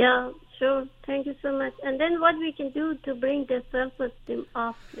 Yeah, sure. Thank you so much. And then what we can do to bring the self-esteem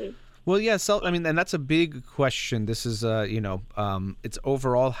up, please? Well, yeah, and that's a big question. This is, it's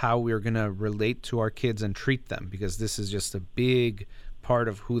overall how we're going to relate to our kids and treat them, because this is just a big part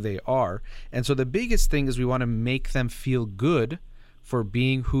of who they are. And so the biggest thing is we want to make them feel good for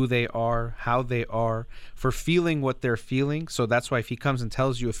being who they are, how they are, for feeling what they're feeling. So that's why if he comes and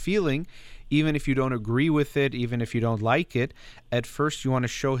tells you a feeling, even if you don't agree with it, even if you don't like it, at first you want to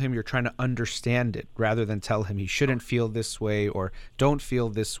show him you're trying to understand it rather than tell him he shouldn't feel this way or don't feel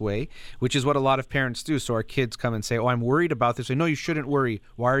this way, which is what a lot of parents do. So our kids come and say, oh, I'm worried about this. No, you shouldn't worry.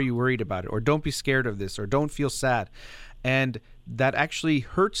 Why are you worried about it? Or don't be scared of this, or don't feel sad. And that actually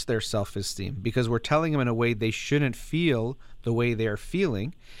hurts their self-esteem because we're telling them in a way they shouldn't feel the way they are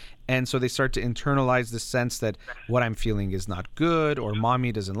feeling. And so they start to internalize the sense that what I'm feeling is not good, or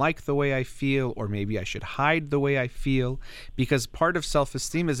mommy doesn't like the way I feel, or maybe I should hide the way I feel. Because part of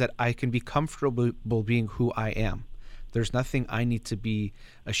self-esteem is that I can be comfortable being who I am. There's nothing I need to be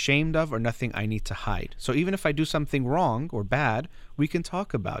ashamed of or nothing I need to hide. So even if I do something wrong or bad, we can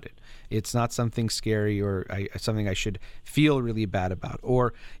talk about it. It's not something scary or something I should feel really bad about.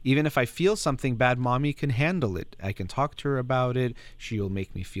 Or even if I feel something bad, mommy can handle it. I can talk to her about it. She'll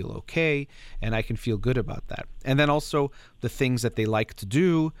make me feel okay, and I can feel good about that. And then also the things that they like to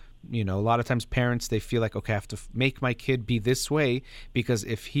do. You know, a lot of times parents, they feel like, okay, I have to make my kid be this way because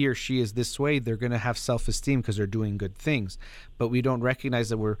if he or she is this way, they're going to have self-esteem because they're doing good things. But we don't recognize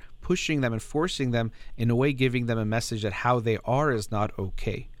that we're pushing them and forcing them, in a way, giving them a message that how they are is not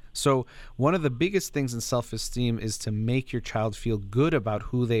okay. So one of the biggest things in self-esteem is to make your child feel good about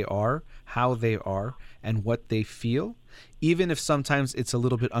who they are, how they are, and what they feel, even if sometimes it's a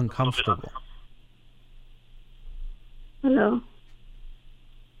little bit uncomfortable. Hello?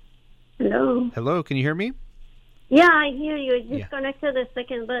 Hello? Hello, can you hear me? Yeah, I hear you. It disconnected a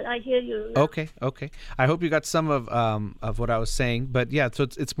second, but I hear you now. Okay. I hope you got some of what I was saying. But yeah, so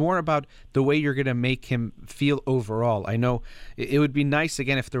it's more about the way you're going to make him feel overall. I know it would be nice,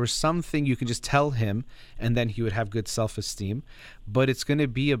 again, if there was something you could just tell him and then he would have good self-esteem. But it's going to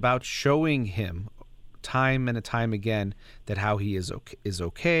be about showing him time and time again that how he is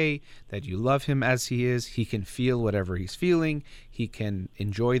okay, that you love him as he is. He can feel whatever he's feeling. He can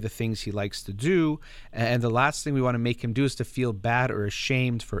enjoy the things he likes to do. And the last thing we want to make him do is to feel bad or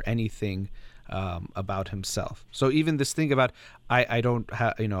ashamed for anything about himself. So even this thing about I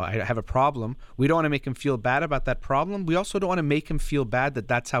have a problem, we don't want to make him feel bad about that problem. We also don't want to make him feel bad that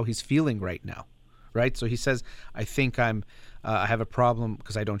that's how he's feeling right now, right? So he says, I think I have a problem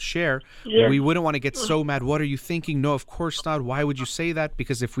because I don't share. Yeah. We wouldn't want to get so mad. What are you thinking? No, of course not. Why would you say that?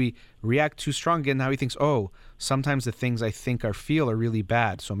 Because if we react too strong again, now he thinks, oh, sometimes the things I think or feel are really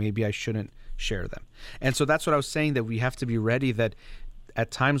bad, so maybe I shouldn't share them. And so that's what I was saying, that we have to be ready that at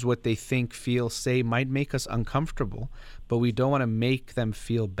times what they think, feel, say might make us uncomfortable, but we don't want to make them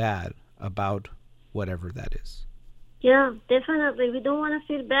feel bad about whatever that is. Yeah, definitely. We don't want to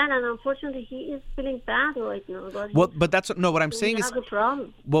feel bad, and unfortunately, he is feeling bad right now. But that's what I'm saying is. Has a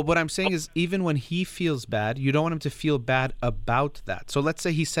problem. Well, what I'm saying is, even when he feels bad, you don't want him to feel bad about that. So let's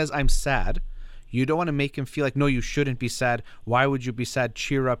say he says, "I'm sad." You don't want to make him feel like, "No, you shouldn't be sad. Why would you be sad?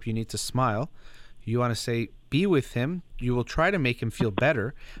 Cheer up. You need to smile." You want to say, be with him. You will try to make him feel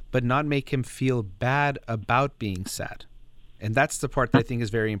better, but not make him feel bad about being sad. And that's the part that I think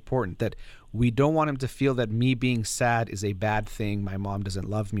is very important, that we don't want him to feel that me being sad is a bad thing. My mom doesn't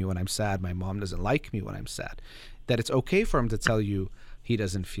love me when I'm sad. My mom doesn't like me when I'm sad. That it's okay for him to tell you he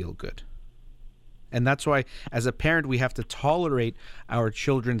doesn't feel good. And that's why, as a parent, we have to tolerate our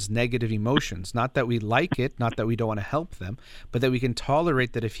children's negative emotions. Not that we like it, not that we don't want to help them, but that we can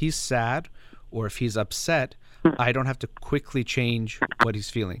tolerate that if he's sad or if he's upset, I don't have to quickly change what he's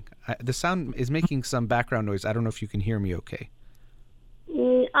feeling. The sound is making some background noise. I don't know if you can hear me okay.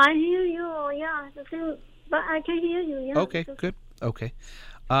 I hear you, yeah. But I can hear you, yeah. Okay, good. Okay.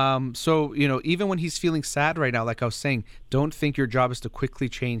 So, even when he's feeling sad right now, like I was saying, don't think your job is to quickly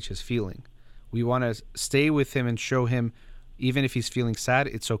change his feeling. We want to stay with him and show him, even if he's feeling sad,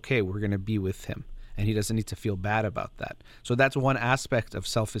 it's okay. We're going to be with him. And he doesn't need to feel bad about that. So that's one aspect of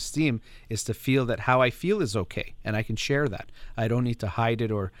self-esteem, is to feel that how I feel is okay. And I can share that. I don't need to hide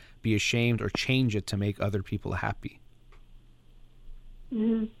it or be ashamed or change it to make other people happy.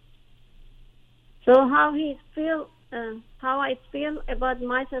 Mm-hmm. So how I feel about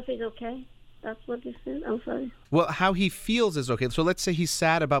myself is okay? That's what you said? I'm sorry. Well, how he feels is okay. So let's say he's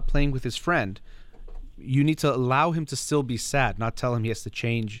sad about playing with his friend. You need to allow him to still be sad, not tell him he has to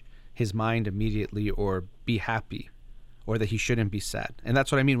change his mind immediately or be happy or that he shouldn't be sad. And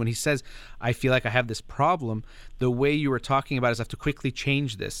that's what I mean when he says, I feel like I have this problem. The way you were talking about is I have to quickly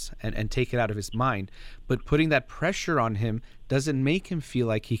change this and take it out of his mind. But putting that pressure on him doesn't make him feel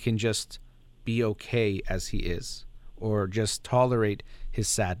like he can just be okay as he is or just tolerate his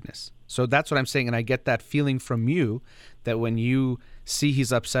sadness. So that's what I'm saying. And I get that feeling from you, that when you see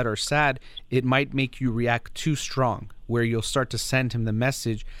he's upset or sad, it might make you react too strong, where you'll start to send him the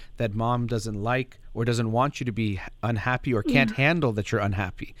message that mom doesn't like or doesn't want you to be unhappy or can't handle that you're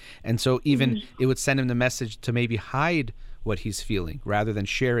unhappy. And so even it would send him the message to maybe hide what he's feeling rather than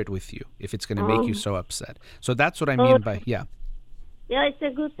share it with you if it's going to make you so upset. So that's what I mean by, Yeah, it's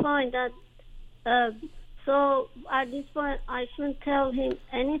a good point. That so at this point, I shouldn't tell him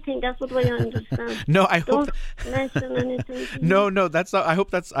anything. That's what I understand. No, I hope. Don't mention anything. No, that's not.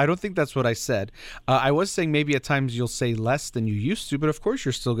 I don't think that's what I said. I was saying maybe at times you'll say less than you used to, but of course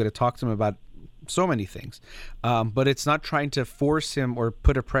you're still going to talk to him about so many things. But it's not trying to force him or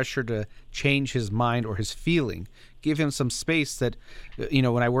put a pressure to change his mind or his feeling. Give him some space that,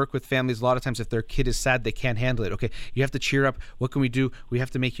 when I work with families, a lot of times if their kid is sad, they can't handle it. Okay, you have to cheer up. What can we do? We have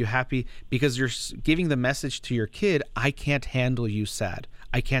to make you happy, because you're giving the message to your kid, I can't handle you sad.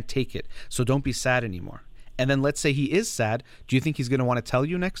 I can't take it. So don't be sad anymore. And then let's say he is sad. Do you think he's going to want to tell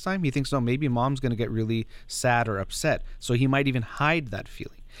you next time? He thinks, no, maybe mom's going to get really sad or upset. So he might even hide that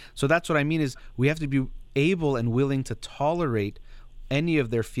feeling. So that's what I mean is we have to be able and willing to tolerate any of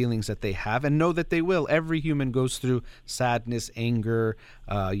their feelings that they have and know that they will. Every human goes through sadness, anger,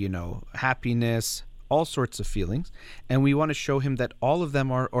 happiness, all sorts of feelings. And we want to show him that all of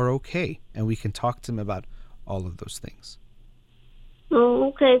them are okay. And we can talk to him about all of those things. Oh,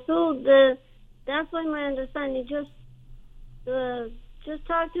 okay. So that's why my understanding. Just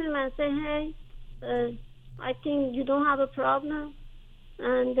talk to him and say, hey, I think you don't have a problem.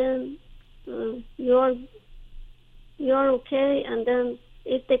 And then you're okay, and then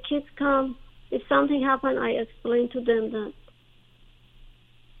if the kids come, if something happens, I explain to them that.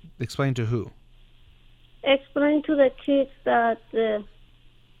 Explain to who? Explain to the kids that,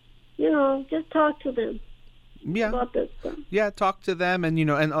 just talk to them. Yeah. About this stuff. Yeah, talk to them, and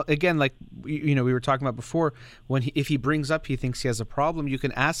again, like we were talking about before, if he brings up he thinks he has a problem, you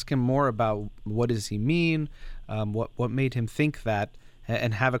can ask him more about what does he mean, what made him think that,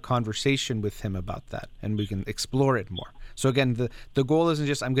 and have a conversation with him about that, and we can explore it more. So again, the goal isn't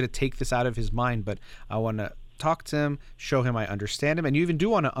just I'm going to take this out of his mind, but I want to talk to him, show him I understand him, and you even do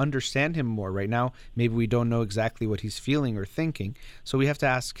want to understand him more. Right now, maybe we don't know exactly what he's feeling or thinking, so we have to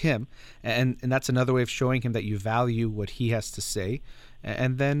ask him, and that's another way of showing him that you value what he has to say.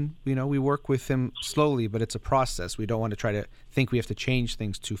 And then, we work with him slowly, but it's a process. We don't want to try to think we have to change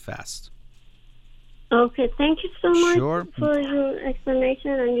things too fast. Okay, thank you so much Sure. for your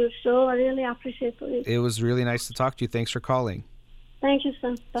explanation and your show. I really appreciate it. It was really nice to talk to you. Thanks for calling. Thank you,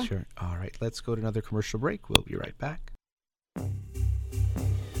 sir. Bye. Sure. All right, let's go to another commercial break. We'll be right back.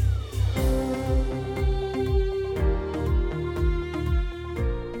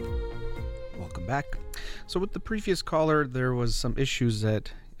 Welcome back. So with the previous caller, there was some issues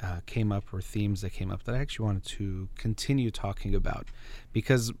that came up, or themes that came up, that I actually wanted to continue talking about,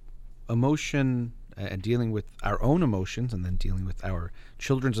 because emotion and dealing with our own emotions and then dealing with our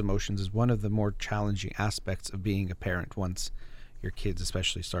children's emotions is one of the more challenging aspects of being a parent. Once your kids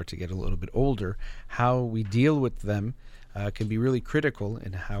especially start to get a little bit older, how we deal with them can be really critical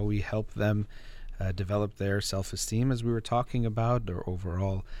in how we help them develop their self-esteem, as we were talking about, their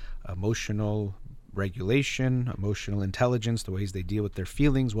overall emotional regulation, emotional intelligence, the ways they deal with their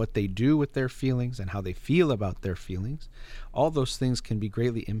feelings, what they do with their feelings, and how they feel about their feelings. All those things can be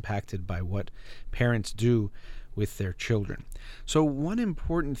greatly impacted by what parents do with their children. So one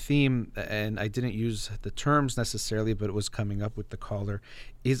important theme, and I didn't use the terms necessarily, but it was coming up with the caller,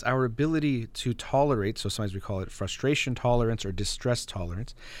 is our ability to tolerate. So sometimes we call it frustration tolerance or distress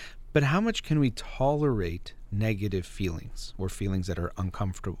tolerance. But how much can we tolerate negative feelings or feelings that are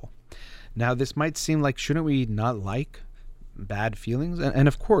uncomfortable? Now, this might seem like, shouldn't we not like bad feelings? And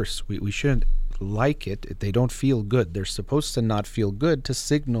of course, we shouldn't like it. They don't feel good. They're supposed to not feel good to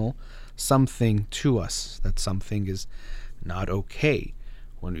signal something to us, that something is not okay.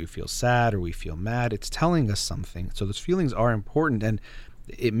 When we feel sad or we feel mad, it's telling us something. So those feelings are important, and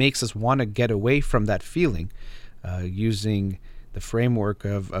it makes us want to get away from that feeling. Using the framework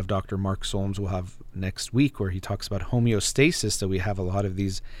of Dr. Mark Solms we'll have next week, where he talks about homeostasis, that we have a lot of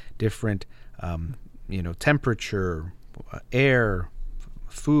these different, temperature, air,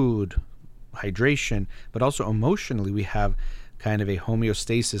 food, hydration, but also emotionally we have kind of a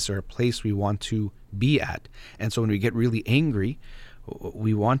homeostasis, or a place we want to be at. And so when we get really angry,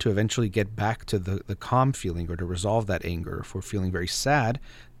 we want to eventually get back to the calm feeling, or to resolve that anger. If we're feeling very sad,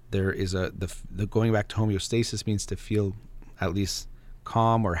 there is the going back to homeostasis means to feel at least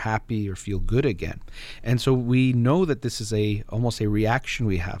calm or happy or feel good again. And so we know that this is almost a reaction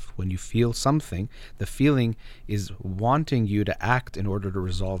we have. When you feel something, the feeling is wanting you to act in order to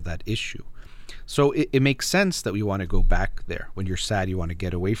resolve that issue. So it makes sense that we want to go back there. When you're sad, you want to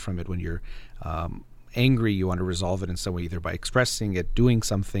get away from it. When you're angry, you want to resolve it in some way, either by expressing it, doing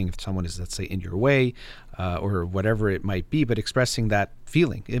something, if someone is, let's say, in your way, or whatever it might be, but expressing that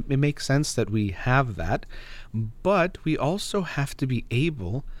feeling. It makes sense that we have that, but we also have to be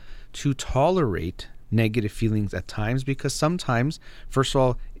able to tolerate negative feelings at times, because sometimes, first of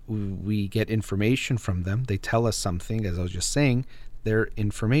all, we get information from them. They tell us something, as I was just saying, they're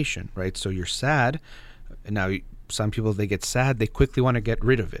information, right? So you're sad. Now, some people, they get sad, they quickly want to get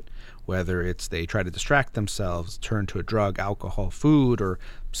rid of it. Whether it's they try to distract themselves, turn to a drug, alcohol, food, or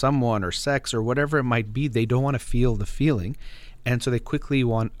someone, or sex, or whatever it might be, they don't want to feel the feeling. And so they quickly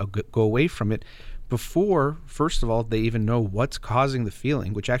want to go away from it before, first of all, they even know what's causing the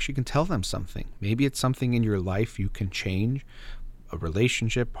feeling, which actually can tell them something. Maybe it's something in your life you can change, a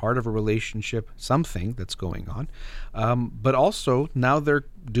relationship, part of a relationship, something that's going on. But also now they're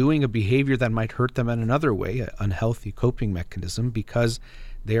doing a behavior that might hurt them in another way, an unhealthy coping mechanism, because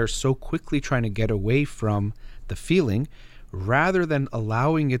they are so quickly trying to get away from the feeling rather than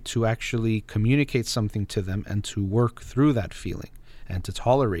allowing it to actually communicate something to them and to work through that feeling and to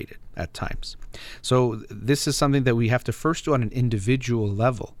tolerate it at times. So this is something that we have to first do on an individual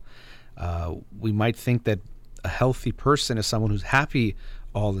level. We might think that a healthy person is someone who's happy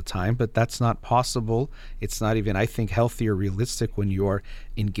all the time, but that's not possible. It's not even, I think, healthy or realistic when you're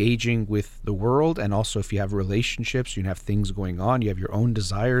engaging with the world. And also if you have relationships, you have things going on, you have your own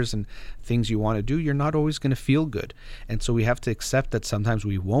desires and things you want to do, you're not always going to feel good. And so we have to accept that sometimes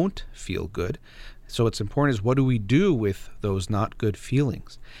we won't feel good. So what's important is, what do we do with those not good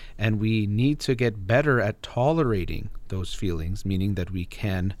feelings? And we need to get better at tolerating those feelings, meaning that we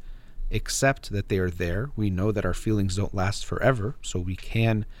can accept that they are there. We know that our feelings don't last forever, so we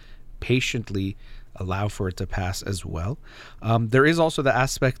can patiently allow for it to pass as well. There is also the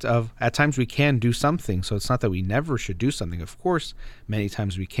aspect of, at times we can do something, so it's not that we never should do something. Of course, many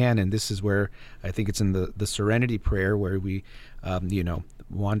times we can, and this is where I think it's in the Serenity Prayer, where we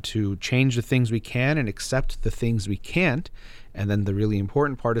want to change the things we can and accept the things we can't. And then the really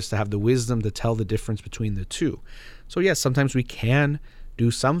important part is to have the wisdom to tell the difference between the two. So yes, sometimes we can do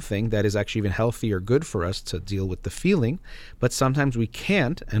something that is actually even healthy or good for us to deal with the feeling, but sometimes we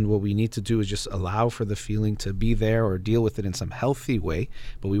can't, and what we need to do is just allow for the feeling to be there or deal with it in some healthy way,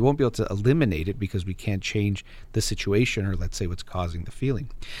 but we won't be able to eliminate it because we can't change the situation, or let's say what's causing the feeling.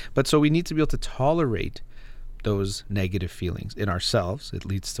 But so we need to be able to tolerate those negative feelings in ourselves. It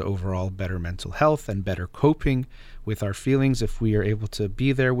leads to overall better mental health and better coping with our feelings if we are able to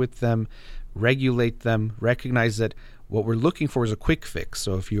be there with them, regulate them, recognize that what we're looking for is a quick fix.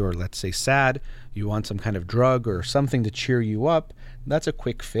 So if you're, let's say, sad, you want some kind of drug or something to cheer you up, that's a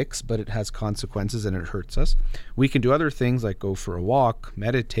quick fix, but it has consequences and it hurts us. We can do other things like go for a walk,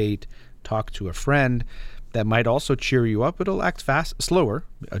 meditate, talk to a friend. That might also cheer you up. It'll act slower.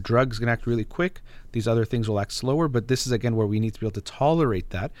 A drug's going to act really quick. These other things will act slower, but this is again where we need to be able to tolerate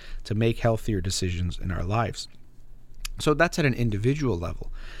that to make healthier decisions in our lives. So that's at an individual level.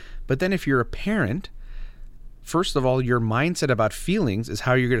 But then if you're a parent, first of all, your mindset about feelings is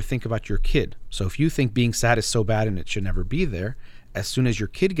how you're going to think about your kid. So if you think being sad is so bad and it should never be there, as soon as your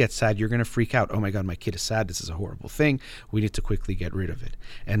kid gets sad, you're going to freak out. Oh my God, my kid is sad. This is a horrible thing. We need to quickly get rid of it.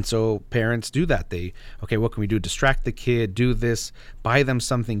 And so parents do that. Okay, what can we do? Distract the kid, do this, buy them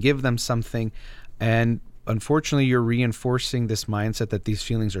something, give them something. And unfortunately, you're reinforcing this mindset that these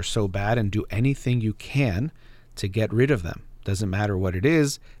feelings are so bad, and do anything you can to get rid of them. Doesn't matter what it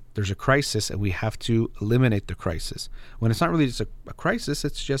is. There's a crisis and we have to eliminate the crisis. When it's not really just a crisis,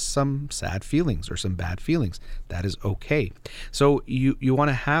 it's just some sad feelings or some bad feelings. That is okay. So you want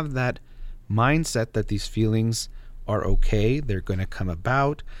to have that mindset that these feelings are okay. They're going to come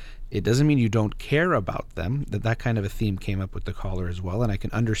about. It doesn't mean you don't care about them. That kind of a theme came up with the caller as well. And I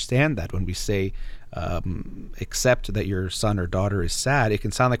can understand that when we say accept that your son or daughter is sad, it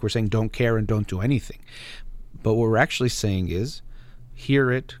can sound like we're saying don't care and don't do anything. But what we're actually saying is,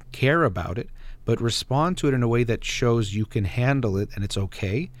 hear it, care about it, but respond to it in a way that shows you can handle it and it's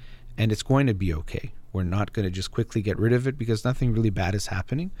okay, and it's going to be okay. We're not going to just quickly get rid of it because nothing really bad is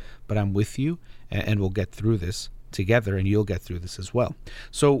happening, but I'm with you and we'll get through this together, and you'll get through this as well.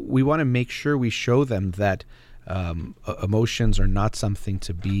 So we want to make sure we show them that emotions are not something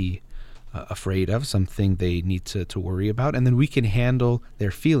to be afraid of, something they need to worry about, and then we can handle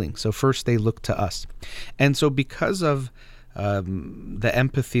their feelings. So first they look to us. And so because of the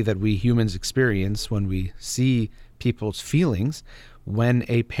empathy that we humans experience when we see people's feelings, when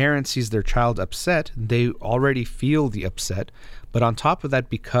a parent sees their child upset, they already feel the upset. But on top of that,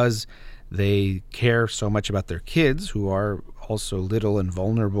 because they care so much about their kids, who are also little and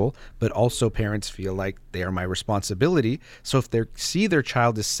vulnerable, but also parents feel like they are my responsibility. So if they see their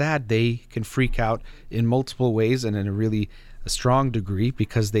child is sad, they can freak out in multiple ways and in a strong degree,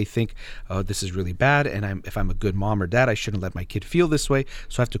 because they think, oh, this is really bad, and if I'm a good mom or dad, I shouldn't let my kid feel this way,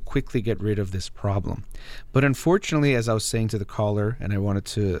 so I have to quickly get rid of this problem. But unfortunately, as I was saying to the caller, and I wanted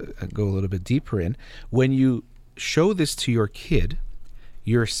to go a little bit deeper in, when you show this to your kid,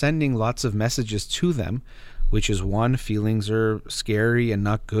 you're sending lots of messages to them, which is, one, feelings are scary and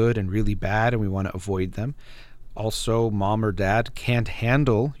not good and really bad, and we want to avoid them. Also, mom or dad can't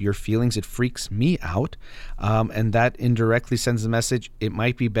handle your feelings. It freaks me out. And that indirectly sends a message. It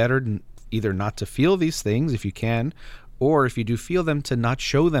might be better either not to feel these things if you can, or if you do feel them, to not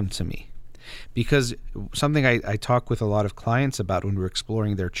show them to me. Because something I talk with a lot of clients about when we're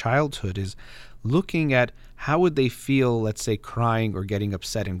exploring their childhood is looking at how would they feel, let's say, crying or getting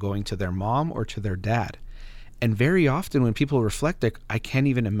upset and going to their mom or to their dad. And very often when people reflect, like, I can't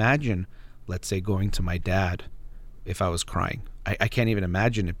even imagine, let's say, going to my dad if I was crying. I can't even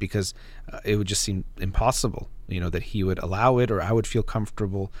imagine it, because it would just seem impossible, that he would allow it, or I would feel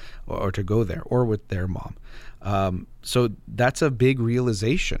comfortable or to go there, or with their mom. So that's a big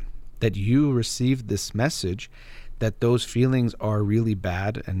realization, that you received this message that those feelings are really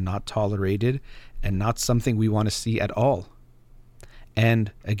bad and not tolerated and not something we want to see at all.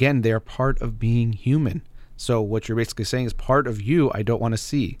 And again, they're part of being human. So what you're basically saying is, part of you I don't want to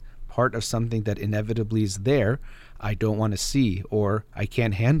see. Part of something that inevitably is there, I don't want to see, or I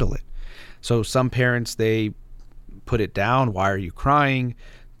can't handle it. So some parents, they put it down. Why are you crying?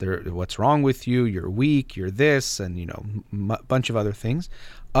 What's wrong with you? You're weak, you're this, and a bunch of other things.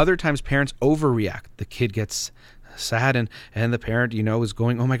 Other times parents overreact. The kid gets sad and the parent, is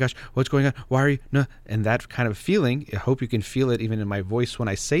going, oh my gosh, what's going on? Why are you? No. And that kind of feeling, I hope you can feel it even in my voice when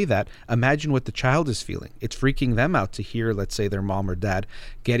I say that. Imagine what the child is feeling. It's freaking them out to hear, let's say, their mom or dad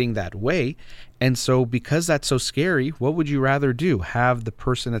getting that way. And so because that's so scary, what would you rather do? Have the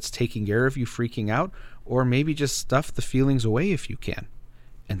person that's taking care of you freaking out, or maybe just stuff the feelings away if you can?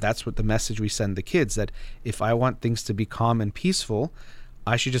 And that's what the message we send the kids, that if I want things to be calm and peaceful,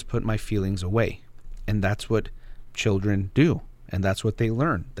 I should just put my feelings away. And that's what children do, and that's what they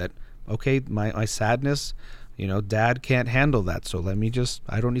learn, that okay, my sadness, dad can't handle that, so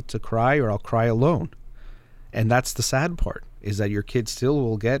I don't need to cry, or I'll cry alone. And that's the sad part, is that your kids still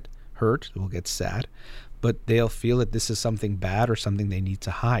will get hurt, will get sad, but they'll feel that this is something bad or something they need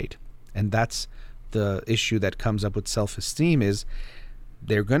to hide. And that's the issue that comes up with self-esteem, is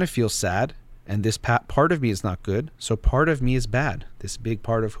they're going to feel sad, and this part of me is not good, so part of me is bad, this big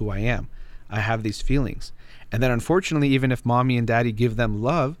part of who I am. I have these feelings. And then unfortunately, even if mommy and daddy give them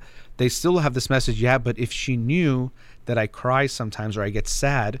love, they still have this message, yeah, but if she knew that I cry sometimes or I get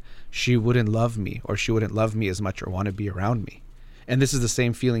sad, she wouldn't love me, or she wouldn't love me as much or want to be around me. And this is the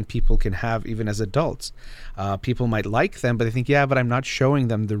same feeling people can have even as adults. People might like them, but they think, yeah, but I'm not showing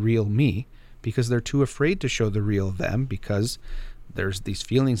them the real me, because they're too afraid to show the real them, because there's these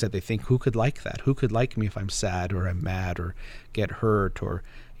feelings that they think, who could like that? Who could like me if I'm sad or I'm mad or get hurt, or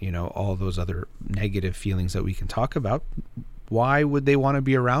all those other negative feelings that we can talk about? Why would they want to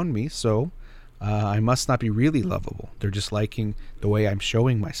be around me? So I must not be really lovable. They're just liking the way I'm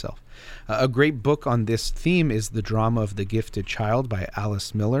showing myself. A great book on this theme is The Drama of the Gifted Child by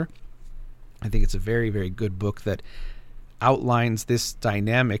Alice Miller. I think it's a very, very good book that outlines this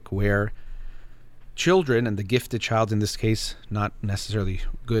dynamic where children, and the gifted child in this case, not necessarily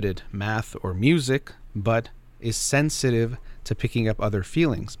good at math or music, but is sensitive to picking up other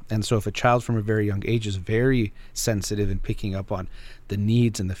feelings. And so if a child from a very young age is very sensitive in picking up on the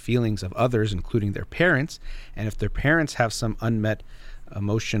needs and the feelings of others, including their parents, and if their parents have some unmet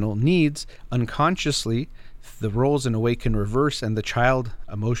emotional needs, unconsciously the roles in a way can reverse, and the child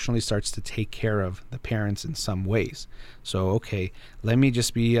emotionally starts to take care of the parents in some ways. So, okay, let me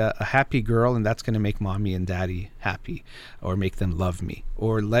just be a happy girl, and that's going to make mommy and daddy happy, or make them love me.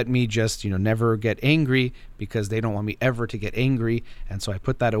 Or let me just, never get angry, because they don't want me ever to get angry, and so I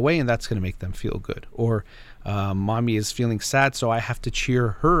put that away, and that's going to make them feel good. Or mommy is feeling sad, so I have to cheer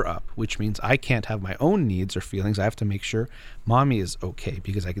her up, which means I can't have my own needs or feelings. I have to make sure mommy is okay,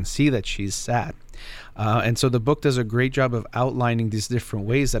 because I can see that she's sad. And so the book does a great job of outlining these different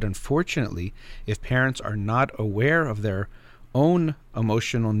ways that, unfortunately, if parents are not aware of their own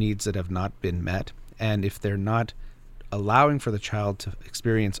emotional needs that have not been met, and if they're not allowing for the child to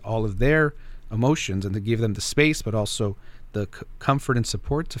experience all of their emotions and to give them the space, but also the comfort and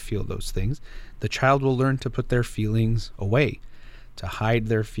support to feel those things, the child will learn to put their feelings away. to hide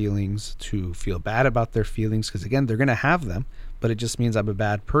their feelings, to feel bad about their feelings, because again, they're going to have them, but it just means I'm a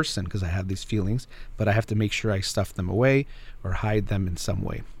bad person because I have these feelings, but I have to make sure I stuff them away or hide them in some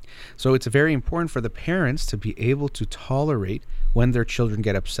way. So it's very important for the parents to be able to tolerate when their children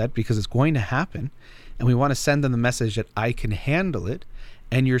get upset, because it's going to happen. And we want to send them the message that I can handle it,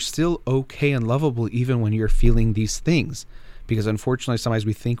 and you're still okay and lovable even when you're feeling these things. Because unfortunately, sometimes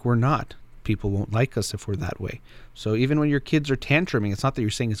we think we're not. People won't like us if we're that way. So even when your kids are tantruming, it's not that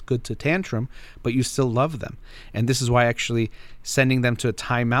you're saying it's good to tantrum, but you still love them. And this is why actually sending them to a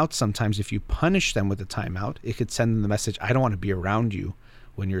timeout, sometimes if you punish them with a timeout, it could send them the message, I don't want to be around you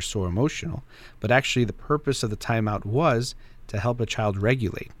when you're so emotional. But actually the purpose of the timeout was to help a child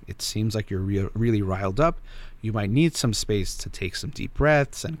regulate. It seems like you're really riled up. You might need some space to take some deep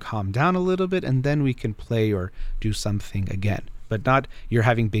breaths and calm down a little bit, and then we can play or do something again. But not you're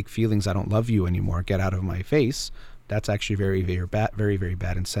having big feelings, I don't love you anymore, get out of my face. That's actually very, very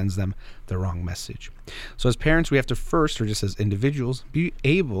bad, and sends them the wrong message. So as parents, we have to first, or just as individuals, be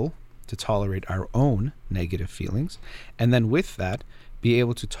able to tolerate our own negative feelings. And then with that, be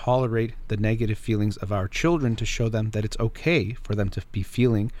able to tolerate the negative feelings of our children, to show them that it's okay for them to be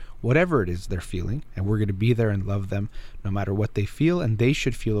feeling whatever it is they're feeling, and we're going to be there and love them no matter what they feel, and they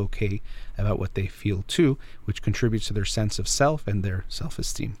should feel okay about what they feel too, which contributes to their sense of self and their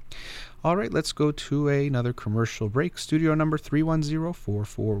self-esteem. All right, let's go to another commercial break. Studio number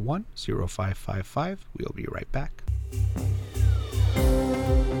 310-441-0555. We'll be right back.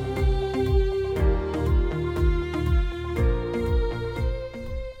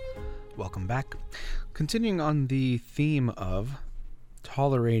 Welcome back. Continuing on the theme of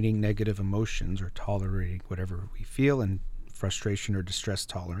tolerating negative emotions, or tolerating whatever we feel, and frustration or distress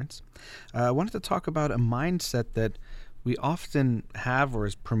tolerance, I wanted to talk about a mindset that we often have, or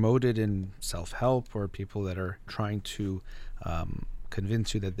is promoted in self-help, or people that are trying to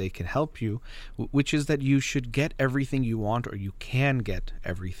convince you that they can help you, which is that you should get everything you want, or you can get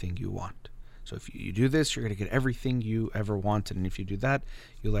everything you want. So if you do this, you're going to get everything you ever wanted. And if you do that,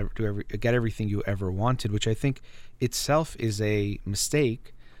 you'll get everything you ever wanted, which I think itself is a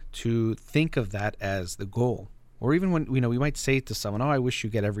mistake, to think of that as the goal. Or even when, we might say to someone, oh, I wish you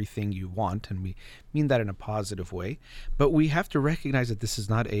get everything you want. And we mean that in a positive way. But we have to recognize that this is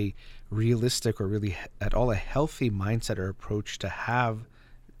not a realistic or really at all a healthy mindset or approach to have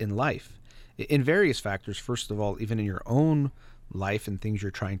in life. In various factors, first of all, even in your own life and things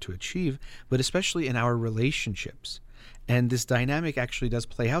you're trying to achieve, but especially in our relationships. And this dynamic actually does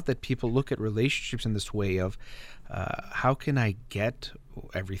play out, that people look at relationships in this way of how can I get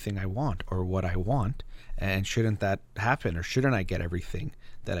everything I want, or what I want, and shouldn't that happen, or shouldn't I get everything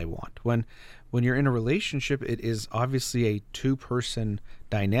that I want? When you're in a relationship, it is obviously a two-person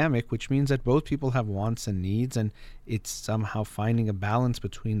dynamic, which means that both people have wants and needs, and it's somehow finding a balance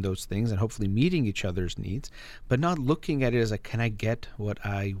between those things and hopefully meeting each other's needs, but not looking at it as a, can I get what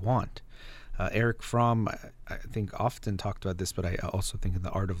I want? Erich Fromm, I think, often talked about this, but I also think in The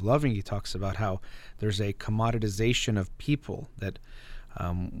Art of Loving, he talks about how there's a commoditization of people, that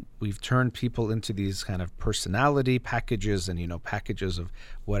we've turned people into these kind of personality packages, and packages of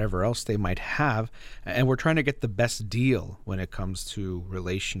whatever else they might have, and we're trying to get the best deal when it comes to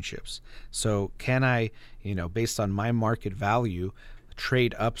relationships. So can I, based on my market value,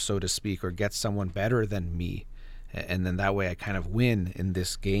 trade up, so to speak, or get someone better than me? And then that way I kind of win in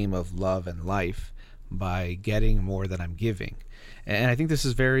this game of love and life by getting more than I'm giving. And I think this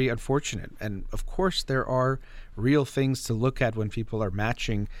is very unfortunate. And of course, there are real things to look at when people are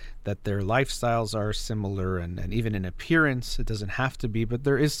matching, that their lifestyles are similar, and even in appearance, it doesn't have to be, but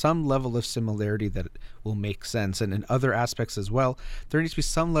there is some level of similarity that will make sense. And in other aspects as well, there needs to be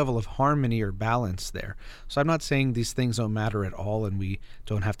some level of harmony or balance there. So I'm not saying these things don't matter at all and we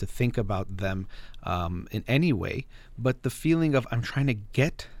don't have to think about them in any way, but the feeling of I'm trying to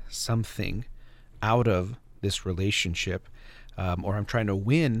get something out of this relationship, or I'm trying to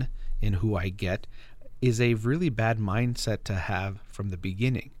win in who I get, is a really bad mindset to have from the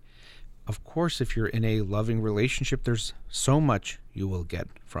beginning. Of course, if you're in a loving relationship, there's so much you will get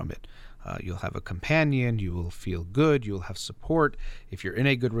from it. You'll have a companion, you will feel good, you'll have support. If you're in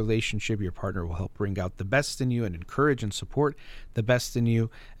a good relationship, your partner will help bring out the best in you and encourage and support the best in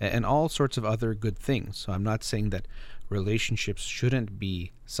you, and all sorts of other good things. So I'm not saying that relationships shouldn't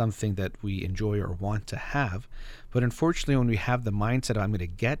be something that we enjoy or want to have, but unfortunately, when we have the mindset of I'm going to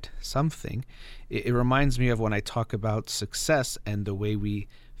get something, it reminds me of when I talk about success and the way we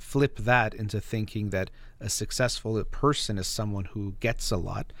flip that into thinking that a successful person is someone who gets a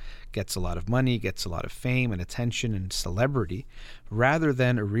lot of money, gets a lot of fame and attention and celebrity, rather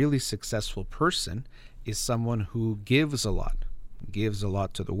than a really successful person is someone who gives a lot, gives a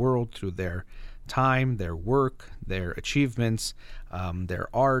lot to the world through their time, their work, their achievements, their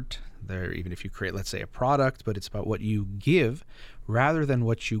art, even if you create, let's say, a product, but it's about what you give rather than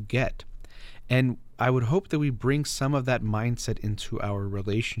what you get. And I would hope that we bring some of that mindset into our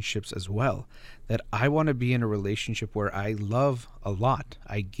relationships as well, that I want to be in a relationship where I love a lot.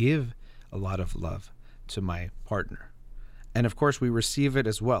 I give a lot of love to my partner. And of course, we receive it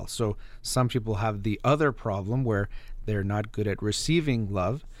as well. So some people have the other problem where they're not good at receiving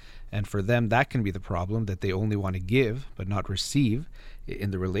love. And for them, that can be the problem, that they only want to give but not receive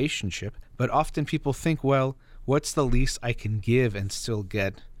in the relationship. But often people think, well, what's the least I can give and still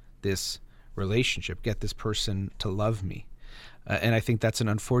get this relationship, get this person to love me? And I think that's an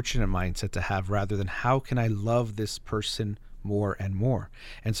unfortunate mindset to have, rather than how can I love this person more and more.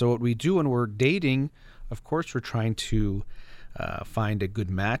 And so what we do when we're dating, of course, we're trying to find a good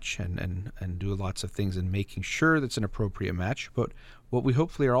match and do lots of things in making sure that's an appropriate match. But what we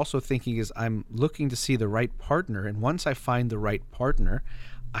hopefully are also thinking is, I'm looking to see the right partner. And once I find the right partner,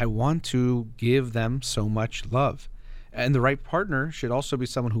 I want to give them so much love. And the right partner should also be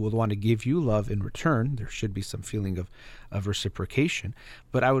someone who will want to give you love in return. There should be some feeling of reciprocation.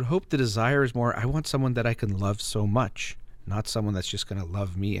 But I would hope the desire is more, I want someone that I can love so much, not someone that's just going to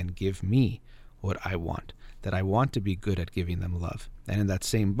love me and give me what I want, that I want to be good at giving them love. And in that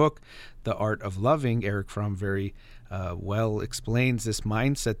same book, The Art of Loving, Erich Fromm very well explains this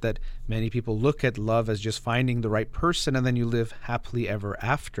mindset that many people look at love as just finding the right person and then you live happily ever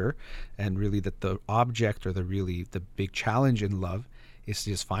after. And really that the object, or the big challenge in love, is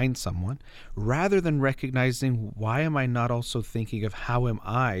to just find someone, rather than recognizing, why am I not also thinking of how am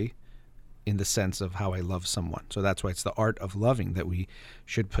I in the sense of how I love someone? So that's why it's the art of loving, that we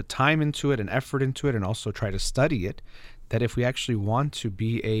should put time into it and effort into it, and also try to study it, that if we actually want to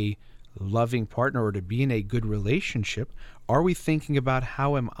be a loving partner or to be in a good relationship, are we thinking about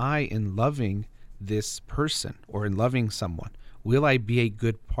how am I in loving this person or in loving someone? Will I be a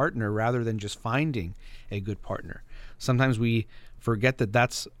good partner rather than just finding a good partner? Sometimes we forget that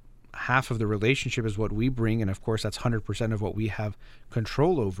that's half of the relationship is what we bring, and of course that's 100% of what we have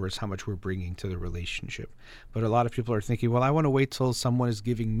control over, is how much we're bringing to the relationship. But a lot of people are thinking, well, I want to wait till someone is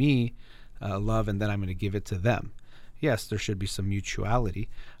giving me love and then I'm going to give it to them. Yes, there should be some mutuality.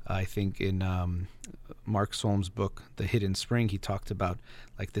 I think in Mark Solm's book, The Hidden Spring, he talked about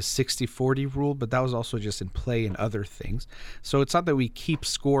like the 60-40 rule, but that was also just in play in other things. So it's not that we keep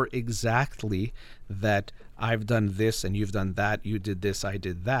score exactly, that I've done this and you've done that, you did this, I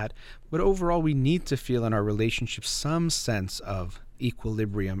did that. But overall, we need to feel in our relationship some sense of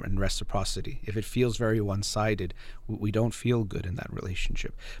equilibrium and reciprocity. If it feels very one-sided, we don't feel good in that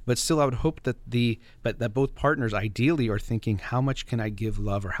relationship. But still, I would hope that that both partners ideally are thinking, how much can I give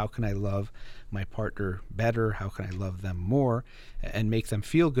love, or how can I love my partner better? How can I love them more and make them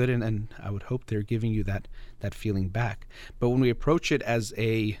feel good? And I would hope they're giving you that feeling back. But when we approach it as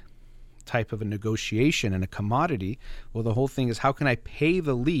a type of a negotiation and a commodity, well, the whole thing is, how can I pay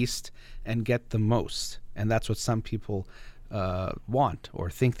the least and get the most? And that's what some people want or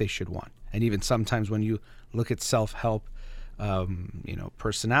think they should want. And even sometimes when you look at self-help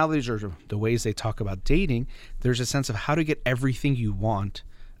personalities or the ways they talk about dating, there's a sense of how to get everything you want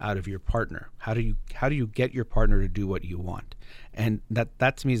out of your partner. How do you get your partner to do what you want? And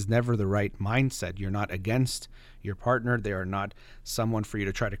that to me is never the right mindset. You're not against your partner. They are not someone for you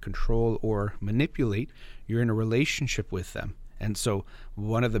to try to control or manipulate. You're in a relationship with them. And so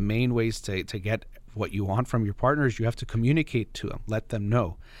one of the main ways to get what you want from your partner is you have to communicate to them, let them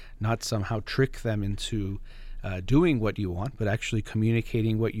know, not somehow trick them into doing what you want, but actually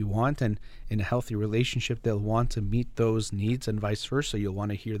communicating what you want. And in a healthy relationship, they'll want to meet those needs, and vice versa. You'll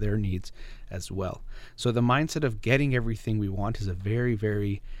want to hear their needs as well. So the mindset of getting everything we want is a very,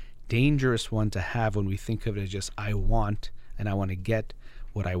 very dangerous one to have when we think of it as just, I want and I want to get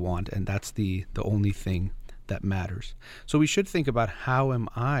what I want, and that's the only thing that matters. So we should think about, how am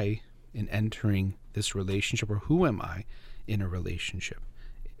I in entering this relationship, or who am I in a relationship?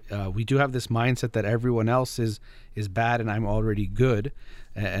 We do have this mindset that everyone else is bad and I'm already good,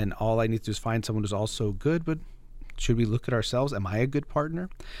 and all I need to do is find someone who's also good. But should we look at ourselves? Am I a good partner?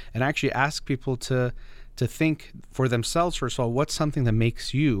 And actually ask people to think for themselves, first of all, what's something that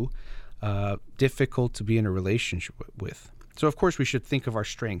makes you difficult to be in a relationship with? So of course we should think of our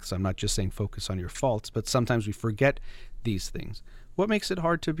strengths. I'm not just saying focus on your faults, but sometimes we forget these things. What makes it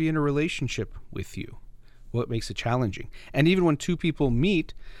hard to be in a relationship with you? What makes it challenging? And even when two people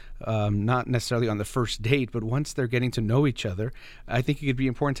meet, not necessarily on the first date, but once they're getting to know each other, I think it could be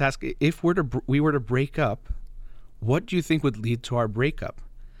important to ask, if we were to break up, what do you think would lead to our breakup?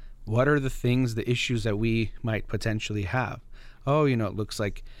 What are the things, the issues that we might potentially have? oh, it looks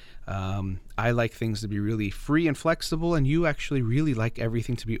like I like things to be really free and flexible, and you actually really like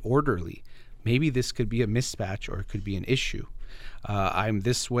everything to be orderly. Maybe this could be a mismatch, or it could be an issue. I'm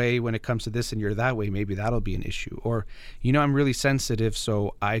this way when it comes to this, and you're that way. Maybe that'll be an issue. Or, I'm really sensitive,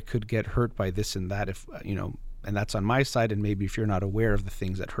 so I could get hurt by this and that if, and that's on my side. And maybe if you're not aware of the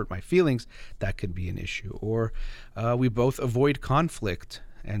things that hurt my feelings, that could be an issue. Or we both avoid conflict,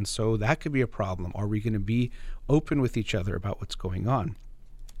 and so that could be a problem. Are we going to be open with each other about what's going on?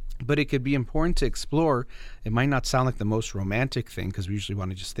 But it could be important to explore. It might not sound like the most romantic thing, because we usually want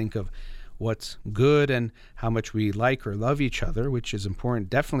to just think of what's good and how much we like or love each other, which is important,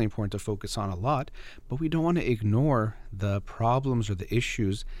 definitely important to focus on a lot. But we don't want to ignore the problems or the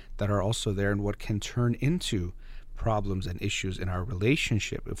issues that are also there, and what can turn into problems and issues in our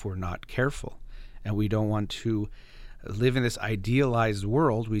relationship if we're not careful. And we don't want to live in this idealized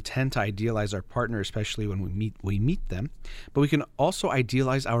world. We tend to idealize our partner, especially when we meet them, but we can also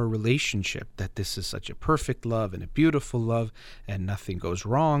idealize our relationship, that this is such a perfect love and a beautiful love, and nothing goes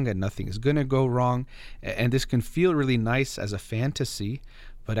wrong and nothing is going to go wrong. And this can feel really nice as a fantasy,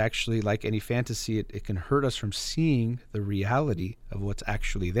 but actually, like any fantasy, it can hurt us from seeing the reality of what's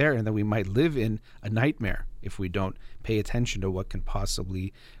actually there, and then we might live in a nightmare if we don't pay attention to what can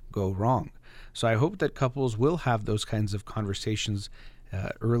possibly go wrong. So I hope that couples will have those kinds of conversations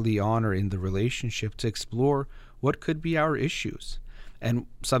early on or in the relationship to explore what could be our issues. And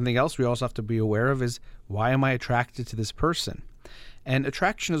something else we also have to be aware of is, why am I attracted to this person? And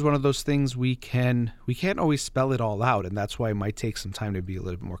attraction is one of those things we can't always spell it all out, and that's why it might take some time to be a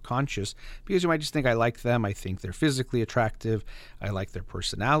little bit more conscious, because you might just think, I like them, I think they're physically attractive, I like their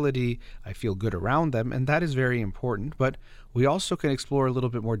personality, I feel good around them, and that is very important. But we also can explore a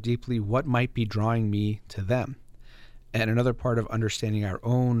little bit more deeply what might be drawing me to them. And another part of understanding our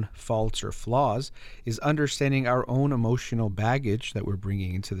own faults or flaws is understanding our own emotional baggage that we're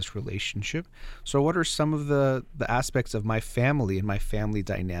bringing into this relationship. So what are some of the aspects of my family and my family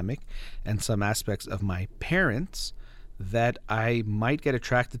dynamic, and some aspects of my parents that I might get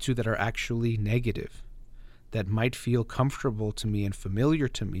attracted to that are actually negative, that might feel comfortable to me and familiar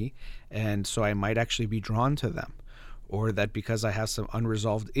to me, and so I might actually be drawn to them? Or that because I have some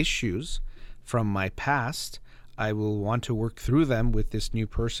unresolved issues from my past, I will want to work through them with this new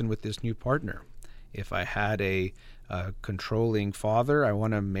person, with this new partner. If I had a controlling father, I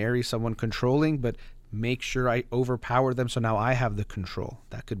want to marry someone controlling, but make sure I overpower them so now I have the control.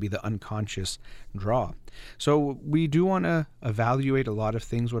 That could be the unconscious draw. So we do want to evaluate a lot of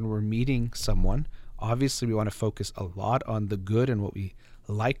things when we're meeting someone. Obviously, we want to focus a lot on the good and what we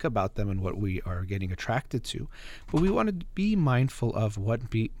like about them and what we are getting attracted to, but we want to be mindful of what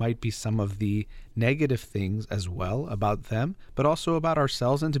might be some of the negative things as well about them, but also about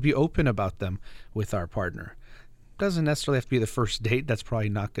ourselves, and to be open about them with our partner. Doesn't necessarily have to be the first date. That's probably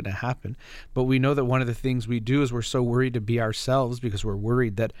not going to happen. But we know that one of the things we do is we're so worried to be ourselves because we're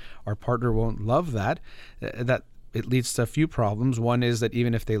worried that our partner won't love that it leads to a few problems. One is that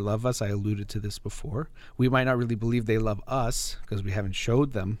even if they love us, I alluded to this before, we might not really believe they love us because we haven't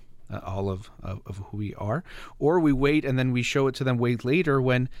showed them all of who we are. Or we wait and then we show it to them way later,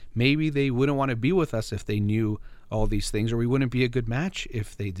 when maybe they wouldn't want to be with us if they knew all these things, or we wouldn't be a good match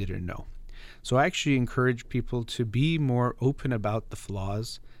if they didn't know. So I actually encourage people to be more open about the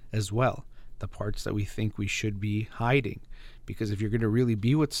flaws as well, the parts that we think we should be hiding. Because if you're going to really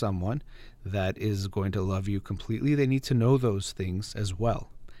be with someone that is going to love you completely, they need to know those things as well.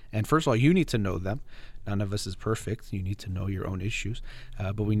 And first of all, you need to know them. None of us is perfect. You need to know your own issues.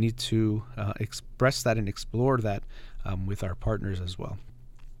 But we need to express that and explore that with our partners as well.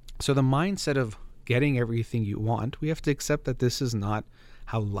 So the mindset of getting everything you want, we have to accept that this is not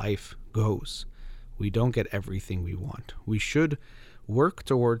how life goes. We don't get everything we want. We should work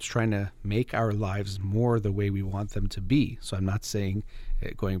towards trying to make our lives more the way we want them to be. So I'm not saying,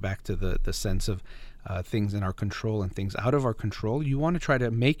 going back to the sense of things in our control and things out of our control, you want to try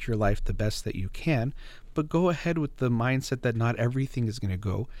to make your life the best that you can, but go ahead with the mindset that not everything is going to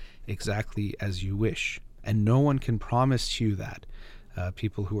go exactly as you wish. And no one can promise you that.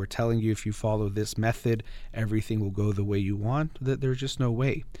 People who are telling you if you follow this method, everything will go the way you want, that there's just no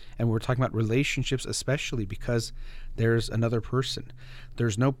way. And we're talking about relationships especially, because there's another person.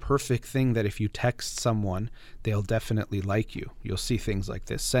 There's no perfect thing that if you text someone, they'll definitely like you. You'll see things like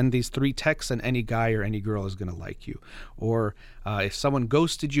this. Send these 3 texts and any guy or any girl is going to like you. Or if someone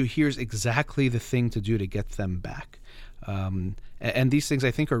ghosted you, here's exactly the thing to do to get them back. And these things,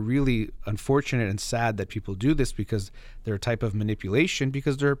 I think, are really unfortunate and sad that people do this, because they're a type of manipulation,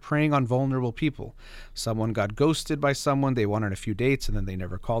 because they're preying on vulnerable people. Someone got ghosted by someone, they went on a few dates, and then they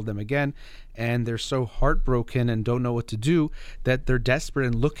never called them again. And they're so heartbroken and don't know what to do that they're desperate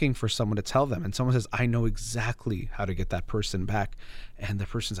and looking for someone to tell them. And someone says, I know exactly how to get that person back. And the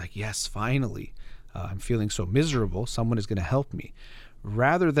person's like, yes, finally. I'm feeling so miserable. Someone is going to help me.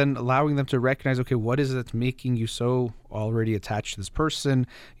 Rather than allowing them to recognize, okay, what is it that's making you so already attached to this person?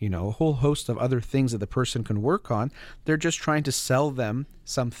 You know, a whole host of other things that the person can work on. They're just trying to sell them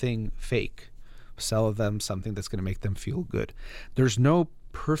something fake, sell them something that's going to make them feel good. There's no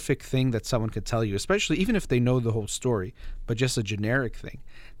perfect thing that someone could tell you, especially even if they know the whole story, but just a generic thing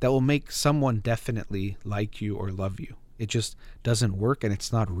that will make someone definitely like you or love you. It just doesn't work, and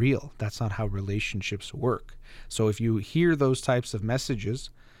it's not real. That's not how relationships work. So if you hear those types of messages,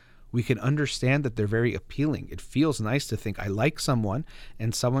 we can understand that they're very appealing. It feels nice to think I like someone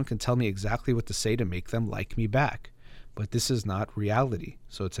and someone can tell me exactly what to say to make them like me back. But this is not reality.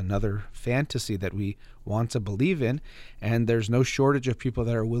 So it's another fantasy that we want to believe in. And there's no shortage of people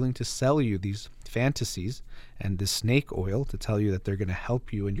that are willing to sell you these fantasies and this snake oil to tell you that they're going to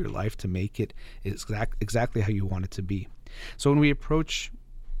help you in your life to make it exactly how you want it to be. So when we approach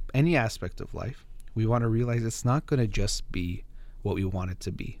any aspect of life, we want to realize it's not going to just be what we want it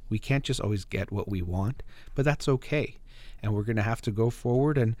to be. We can't just always get what we want, but that's okay. And we're going to have to go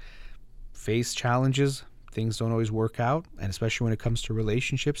forward and face challenges. Things don't always work out, and especially when it comes to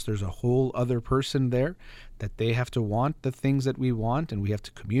relationships, there's a whole other person there that they have to want the things that we want, and we have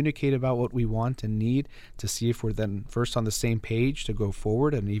to communicate about what we want and need to see if we're then first on the same page to go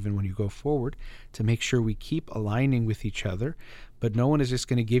forward, and even when you go forward, to make sure we keep aligning with each other. But no one is just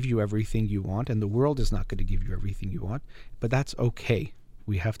going to give you everything you want, and the world is not going to give you everything you want, but that's okay.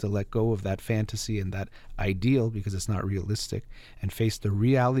 We have to let go of that fantasy and that ideal because it's not realistic, and face the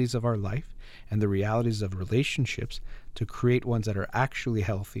realities of our life and the realities of relationships to create ones that are actually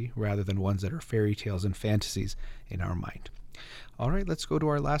healthy rather than ones that are fairy tales and fantasies in our mind. All right, let's go to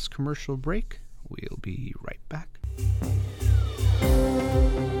our last commercial break. We'll be right back.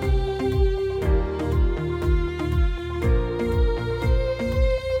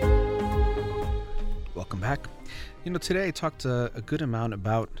 Welcome back. You know, today I talked a good amount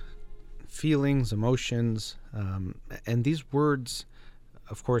about feelings, emotions, and these words,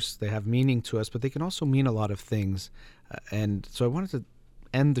 of course, they have meaning to us, but they can also mean a lot of things. And so I wanted to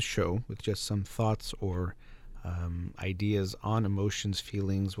end the show with just some thoughts or ideas on emotions,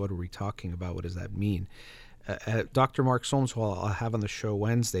 feelings. What are we talking about? What does that mean? Dr. Mark Solms, who I'll have on the show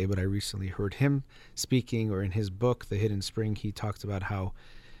Wednesday, but I recently heard him speaking, or in his book, The Hidden Spring, he talked about how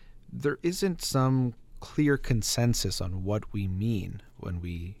there isn't some clear consensus on what we mean when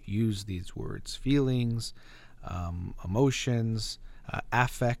we use these words. Feelings, emotions,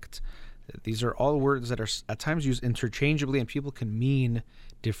 affect. These are all words that are at times used interchangeably, and people can mean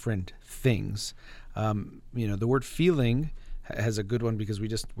different things. The word feeling has a good one because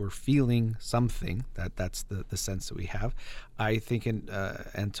we're feeling something. That's the sense that we have. I think in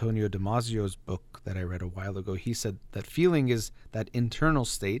Antonio Damasio's book that I read a while ago, he said that feeling is that internal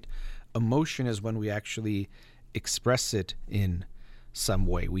state. Emotion is when we actually express it in some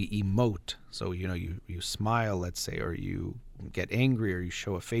way. We emote. So, you smile, let's say, or you get angry, or you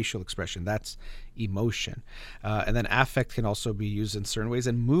show a facial expression. That's emotion. And then affect can also be used in certain ways.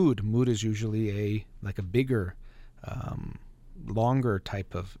 And mood is usually a bigger, longer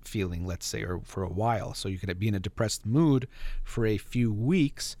type of feeling, let's say, or for a while. So you can be in a depressed mood for a few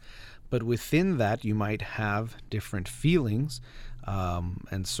weeks, but within that you might have different feelings.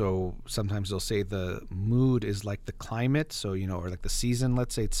 And so sometimes they'll say the mood is like the climate, so, or like the season,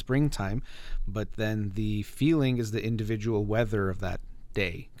 let's say it's springtime, but then the feeling is the individual weather of that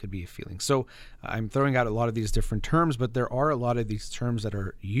day, could be a feeling. So I'm throwing out a lot of these different terms, but there are a lot of these terms that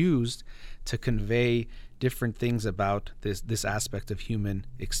are used to convey different things about this aspect of human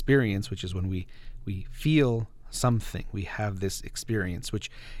experience, which is when we feel something, we have this experience, which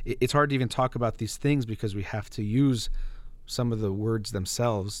it's hard to even talk about these things because we have to use some of the words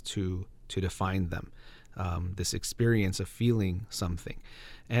themselves to define them, this experience of feeling something.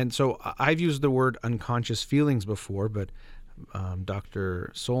 And so I've used the word unconscious feelings before, but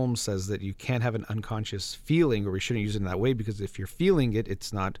Dr. Solms says that you can't have an unconscious feeling, or we shouldn't use it in that way, because if you're feeling it,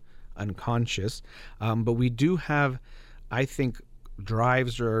 it's not unconscious. But we do have, I think,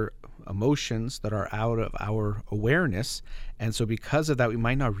 drives or emotions that are out of our awareness, and so because of that we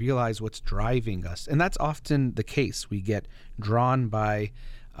might not realize what's driving us, and that's often the case. We get drawn by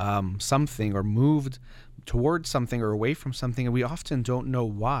something, or moved towards something or away from something, and we often don't know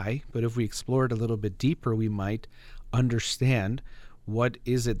why, but if we explore it a little bit deeper, we might understand what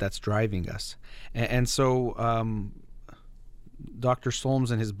is it that's driving us. And so Dr.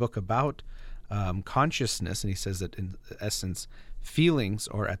 Solms in his book about consciousness, and he says that in essence, feelings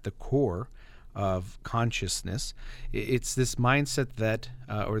are at the core of consciousness. It's this mindset that,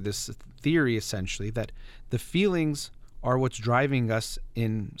 or this theory essentially, that the feelings are what's driving us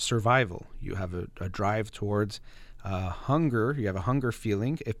in survival. You have a drive towards hunger, you have a hunger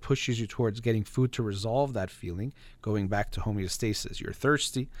feeling, it pushes you towards getting food to resolve that feeling, going back to homeostasis. You're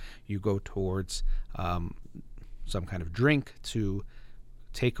thirsty, you go towards some kind of drink to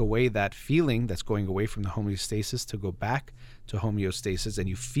take away that feeling that's going away from the homeostasis to go back to homeostasis, and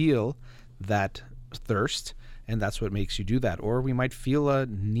you feel that thirst, and that's what makes you do that. Or we might feel a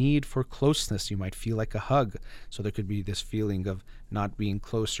need for closeness. You might feel like a hug. So there could be this feeling of not being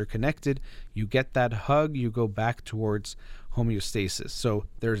close or connected. You get that hug, you go back towards homeostasis. So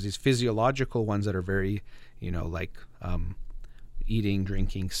there's these physiological ones that are very, like eating,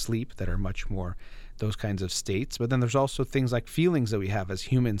 drinking, sleep, that are much more those kinds of states. But then there's also things like feelings that we have as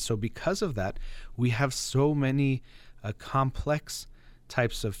humans. So because of that, we have so many complex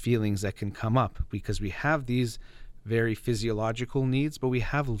types of feelings that can come up, because we have these very physiological needs, but we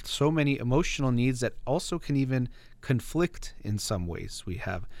have so many emotional needs that also can even conflict in some ways. We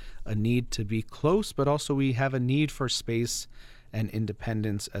have a need to be close, but also we have a need for space and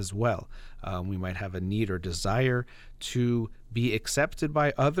independence as well. We might have a need or desire to be accepted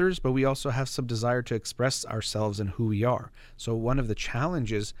by others, but we also have some desire to express ourselves and who we are. So one of the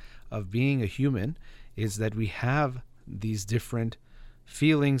challenges of being a human is that we have these different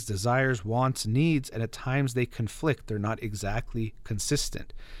feelings, desires, wants, needs, and at times they conflict. They're not exactly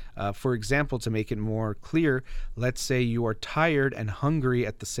consistent. For example, to make it more clear, let's say you are tired and hungry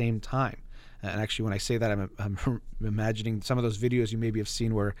at the same time. And actually, when I say that, I'm imagining some of those videos you maybe have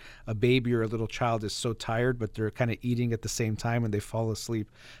seen where a baby or a little child is so tired, but they're kind of eating at the same time, and they fall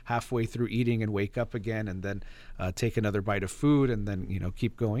asleep halfway through eating and wake up again, and then take another bite of food, and then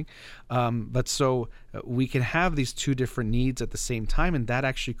keep going. But so we can have these two different needs at the same time, and that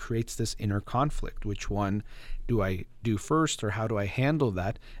actually creates this inner conflict. Which one do I do first, or how do I handle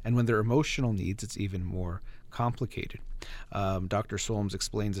that? And when they're emotional needs, it's even more complicated. Dr. Solms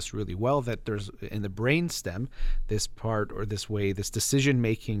explains this really well, that there's in the brainstem this part, or this way, this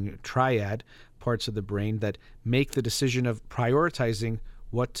decision-making triad parts of the brain that make the decision of prioritizing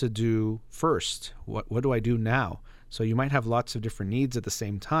what to do first. What do I do now? So you might have lots of different needs at the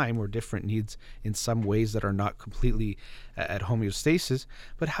same time, or different needs in some ways that are not completely at homeostasis,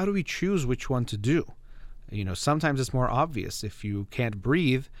 but how do we choose which one to do? Sometimes it's more obvious. If you can't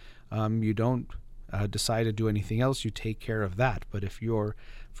breathe, you don't decide to do anything else, you take care of that. But if you're,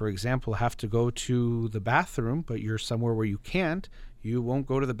 for example, have to go to the bathroom, but you're somewhere where you can't, you won't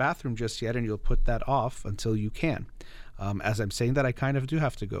go to the bathroom just yet, and you'll put that off until you can. As I'm saying that, I kind of do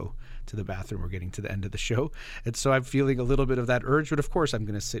have to go to the bathroom. We're getting to the end of the show, and so I'm feeling a little bit of that urge, but of course I'm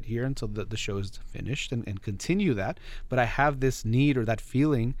going to sit here until the show is finished and continue that. But I have this need, or that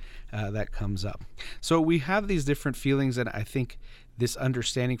feeling that comes up. So we have these different feelings, and I think this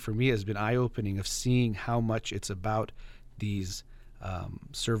understanding for me has been eye-opening, of seeing how much it's about these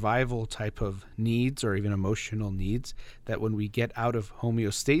survival type of needs, or even emotional needs, that when we get out of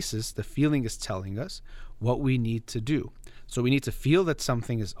homeostasis, the feeling is telling us what we need to do. So we need to feel that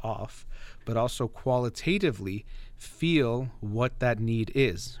something is off, but also qualitatively feel what that need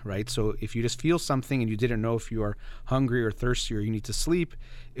is, right? So if you just feel something and you didn't know if you are hungry or thirsty or you need to sleep,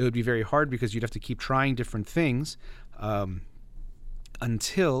 it would be very hard, because you'd have to keep trying different things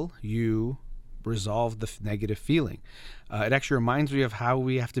until you resolve the negative feeling. It actually reminds me of how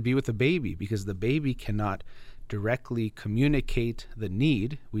we have to be with the baby, because the baby cannot directly communicate the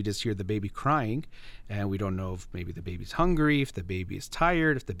need. We just hear the baby crying, and we don't know if maybe the baby's hungry, if the baby is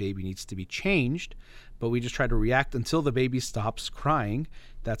tired, if the baby needs to be changed, but we just try to react until the baby stops crying.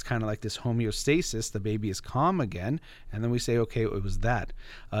 That's kind of like this homeostasis. The baby is calm again, and then we say, okay, it was that.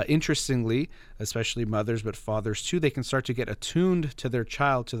 Interestingly, especially mothers, but fathers too, they can start to get attuned to their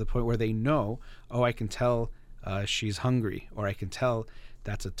child to the point where they know, oh, I can tell she's hungry, or I can tell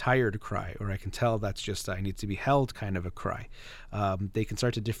that's a tired cry, or I can tell that's just I need to be held kind of a cry. They can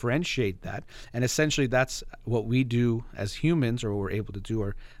start to differentiate that, and essentially that's what we do as humans, or what we're able to do,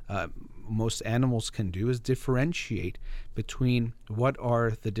 or most animals can do, is differentiate between what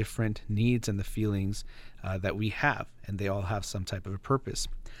are the different needs and the feelings that we have, and they all have some type of a purpose.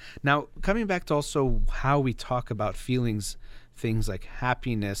 Now, coming back to also how we talk about feelings, things like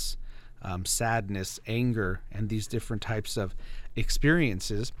happiness, sadness, anger, and these different types of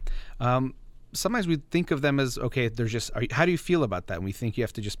experiences, sometimes we think of them as, okay, there's just, how do you feel about that? And we think you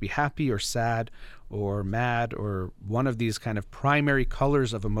have to just be happy or sad or mad or one of these kind of primary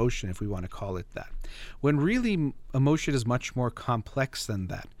colors of emotion, if we want to call it that. When really emotion is much more complex than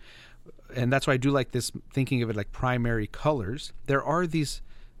that. And that's why I do like this, thinking of it like primary colors. There are these,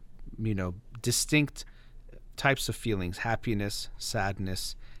 distinct types of feelings: happiness,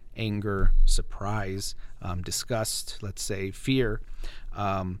 sadness, anger, surprise, disgust, let's say, fear.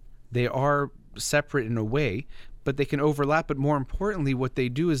 They are separate in a way, but they can overlap. But more importantly, what they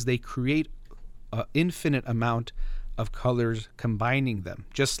do is they create an infinite amount of colors combining them.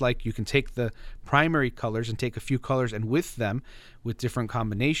 Just like you can take the primary colors and take a few colors, and with them, with different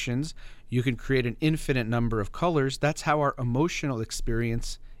combinations, you can create an infinite number of colors. That's how our emotional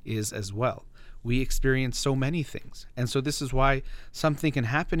experience is as well. We experience so many things. And so this is why something can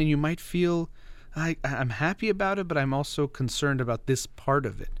happen and you might feel, I'm happy about it, but I'm also concerned about this part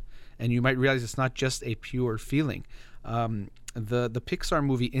of it. And you might realize it's not just a pure feeling. The Pixar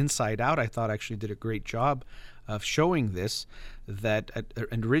movie Inside Out, I thought, actually did a great job of showing this, that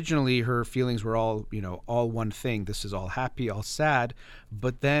and originally her feelings were all one thing. This is all happy, all sad.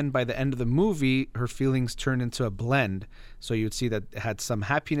 But then by the end of the movie, her feelings turned into a blend. So you'd see that it had some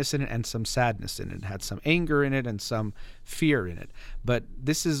happiness in it and some sadness in it. It had some anger in it and some fear in it. But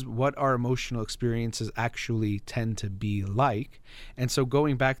this is what our emotional experiences actually tend to be like. And so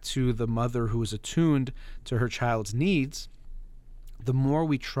going back to the mother who is attuned to her child's needs, the more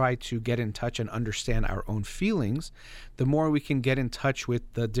we try to get in touch and understand our own feelings, the more we can get in touch with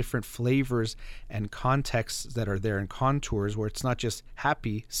the different flavors and contexts that are there, and contours where it's not just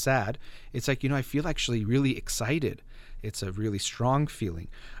happy, sad. It's like, I feel actually really excited. It's a really strong feeling.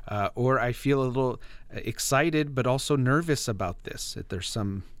 Or I feel a little excited, but also nervous about this. That there's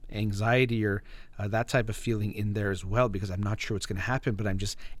some anxiety or that type of feeling in there as well, because I'm not sure what's going to happen, but I'm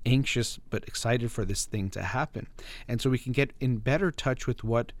just anxious but excited for this thing to happen. And so we can get in better touch with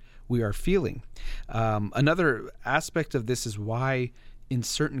what we are feeling. Another aspect of this is why in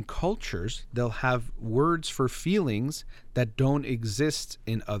certain cultures they'll have words for feelings that don't exist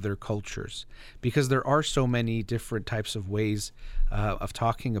in other cultures, because there are so many different types of ways of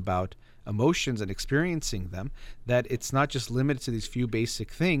talking about emotions and experiencing them, that it's not just limited to these few basic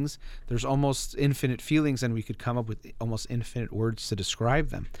things. There's almost infinite feelings, and we could come up with almost infinite words to describe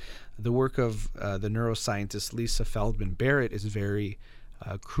them. The work of the neuroscientist Lisa Feldman Barrett is very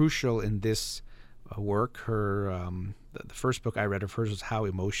crucial in this work. Her the first book I read of hers was How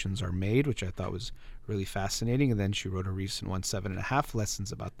Emotions Are Made, which I thought was really fascinating. And then she wrote a recent one, 7.5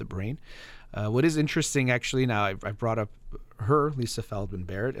 Lessons About the Brain. What is interesting, actually, now I brought up her, Lisa Feldman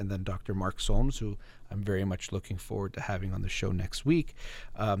Barrett, and then Dr. Mark Solms, who I'm very much looking forward to having on the show next week.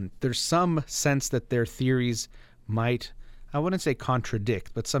 There's some sense that their theories might, I wouldn't say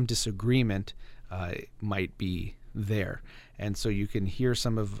contradict, but some disagreement might be there. And so you can hear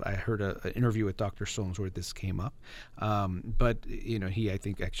I heard an interview with Dr. Solms where this came up. But, he, I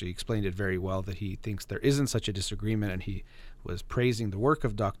think, actually explained it very well, that he thinks there isn't such a disagreement, and he was praising the work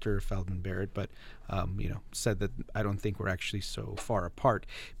of Dr. Feldman Barrett, but, said that I don't think we're actually so far apart,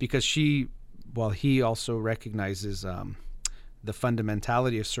 because while he also recognizes the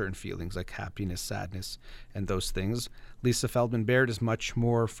fundamentality of certain feelings like happiness, sadness, and those things, Lisa Feldman Barrett is much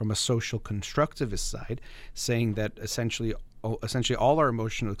more from a social constructivist side, saying that essentially all our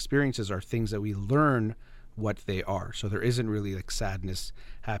emotional experiences are things that we learn what they are. So there isn't really like sadness,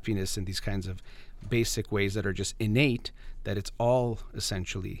 happiness, and these kinds of basic ways that are just innate, that it's all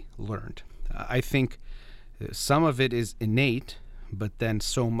essentially learned. I think some of it is innate, but then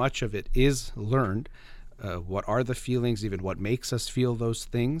so much of it is learned. What are the feelings, even what makes us feel those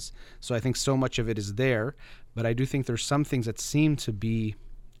things? So I think so much of it is there, but I do think there's some things that seem to be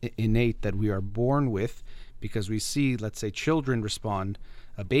innate, that we are born with, because we see, let's say, children respond,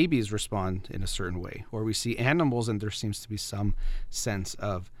 babies respond in a certain way, or we see animals and there seems to be some sense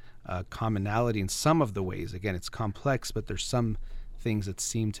of commonality in some of the ways. Again, it's complex, but there's some things that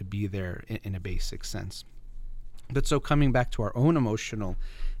seem to be there in a basic sense. But so coming back to our own emotional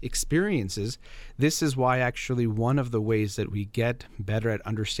experiences, this is why actually one of the ways that we get better at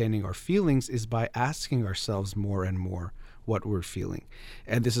understanding our feelings is by asking ourselves more and more what we're feeling.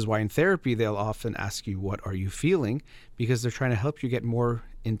 And this is why in therapy they'll often ask you, what are you feeling? Because they're trying to help you get more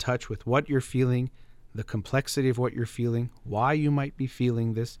in touch with what you're feeling, the complexity of what you're feeling, why you might be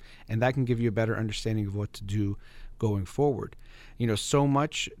feeling this, and that can give you a better understanding of what to do going forward. So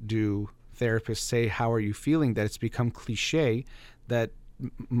much do therapists say, how are you feeling, that it's become cliche that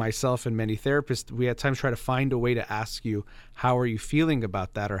myself and many therapists, we at times try to find a way to ask you, how are you feeling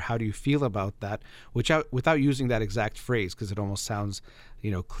about that, or how do you feel about that, without using that exact phrase, because it almost sounds,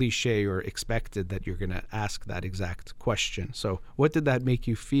 cliche or expected that you're going to ask that exact question. So what did that make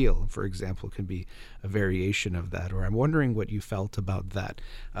you feel, for example, can be a variation of that. Or I'm wondering what you felt about that.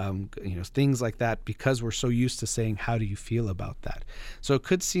 Things like that, because we're so used to saying, how do you feel about that? So it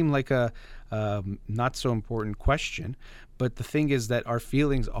could seem like a not so important question, but the thing is that our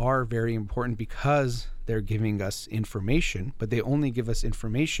feelings are very important because they're giving us information, but they only give us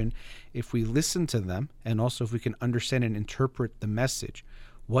information if we listen to them, and also if we can understand and interpret the message.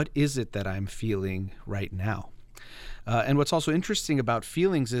 What is it that I'm feeling right now? And what's also interesting about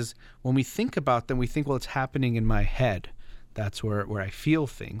feelings is when we think about them, we think, well, it's happening in my head. That's where I feel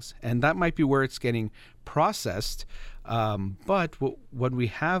things. And that might be where it's getting processed. But when we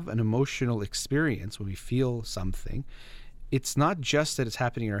have an emotional experience, when we feel something, it's not just that it's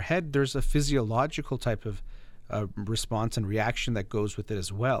happening in our head. There's a physiological type of response and reaction that goes with it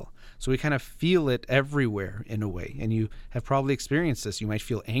as well. So we kind of feel it everywhere in a way. And you have probably experienced this. You might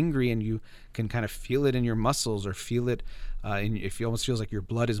feel angry and you can kind of feel it in your muscles, or feel it, if it almost feels like your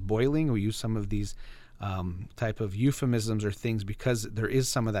blood is boiling. We use some of these type of euphemisms or things because there is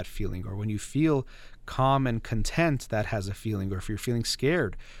some of that feeling. Or when you feel calm and content, that has a feeling. Or if you're feeling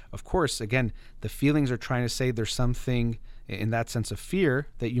scared, of course, again, the feelings are trying to say there's something in that sense of fear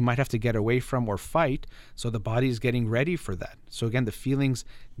that you might have to get away from or fight. So the body is getting ready for that. So again, the feelings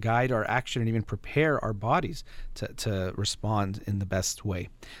guide our action and even prepare our bodies to respond in the best way.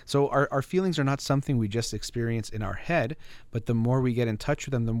 So our feelings are not something we just experience in our head, but the more we get in touch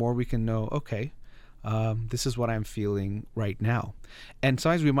with them, the more we can know, okay, this is what I'm feeling right now. And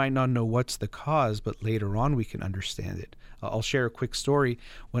sometimes we might not know what's the cause, but later on we can understand it. I'll share a quick story.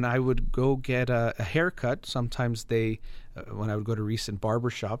 When I would go get a haircut, sometimes when I would go to recent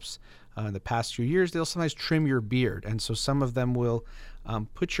barbershops in the past few years, they'll sometimes trim your beard. And so some of them will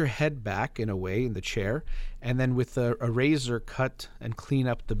put your head back in a way in the chair, and then with a razor cut and clean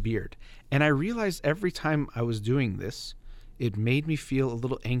up the beard. And I realized every time I was doing this, it made me feel a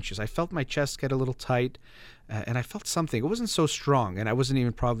little anxious. I felt my chest get a little tight, and I felt something. It wasn't so strong, and I wasn't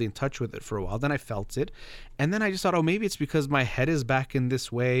even probably in touch with it for a while. Then I felt it, and then I just thought, oh, maybe it's because my head is back in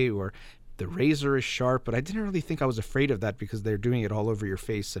this way, or the razor is sharp. But I didn't really think I was afraid of that because they're doing it all over your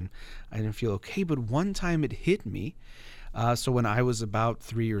face, and I didn't feel okay. But one time it hit me. So when I was about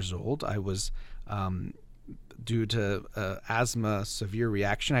 3 years old, I was due to asthma severe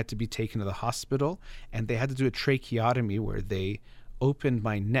reaction, I had to be taken to the hospital, and they had to do a tracheotomy where they opened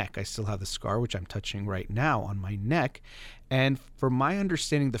my neck. I still have the scar, which I'm touching right now on my neck. And from my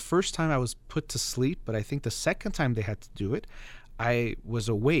understanding, the first time I was put to sleep, but I think the second time they had to do it, I was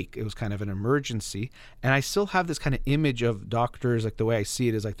awake. It was kind of an emergency. And I still have this kind of image of doctors, like the way I see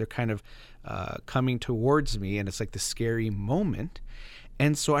it is like they're kind of coming towards me, and it's like this scary moment.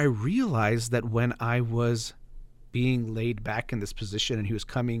 And so I realized that when I was being laid back in this position and he was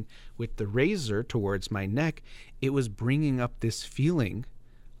coming with the razor towards my neck, it was bringing up this feeling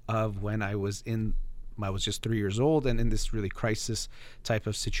of when I was just 3 years old and in this really crisis type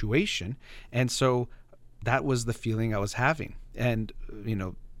of situation. And so that was the feeling I was having. And,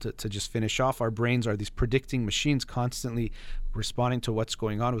 to just finish off, our brains are these predicting machines constantly responding to what's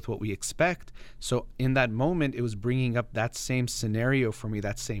going on with what we expect. So in that moment, it was bringing up that same scenario for me,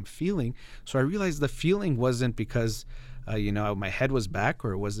 that same feeling. So I realized the feeling wasn't because, my head was back,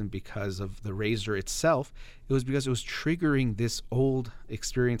 or it wasn't because of the razor itself. It was because it was triggering this old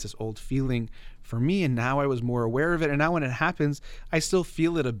experience, this old feeling for me. And now I was more aware of it. And now when it happens, I still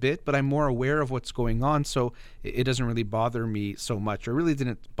feel it a bit, but I'm more aware of what's going on. So it doesn't really bother me so much, or really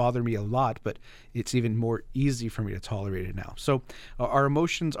didn't bother me a lot, but it's even more easy for me to tolerate it now. So our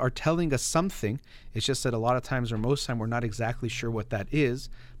emotions are telling us something. It's just that a lot of times, or most time, we're not exactly sure what that is,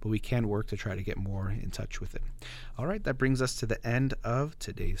 but we can work to try to get more in touch with it. All right, that brings us to the end of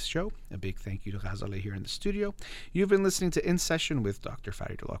today's show. A big thank you to Ghazaleh here in the studio. You've been listening to In Session with Dr.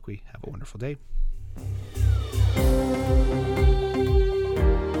 Farid Holakwi. Have a wonderful day.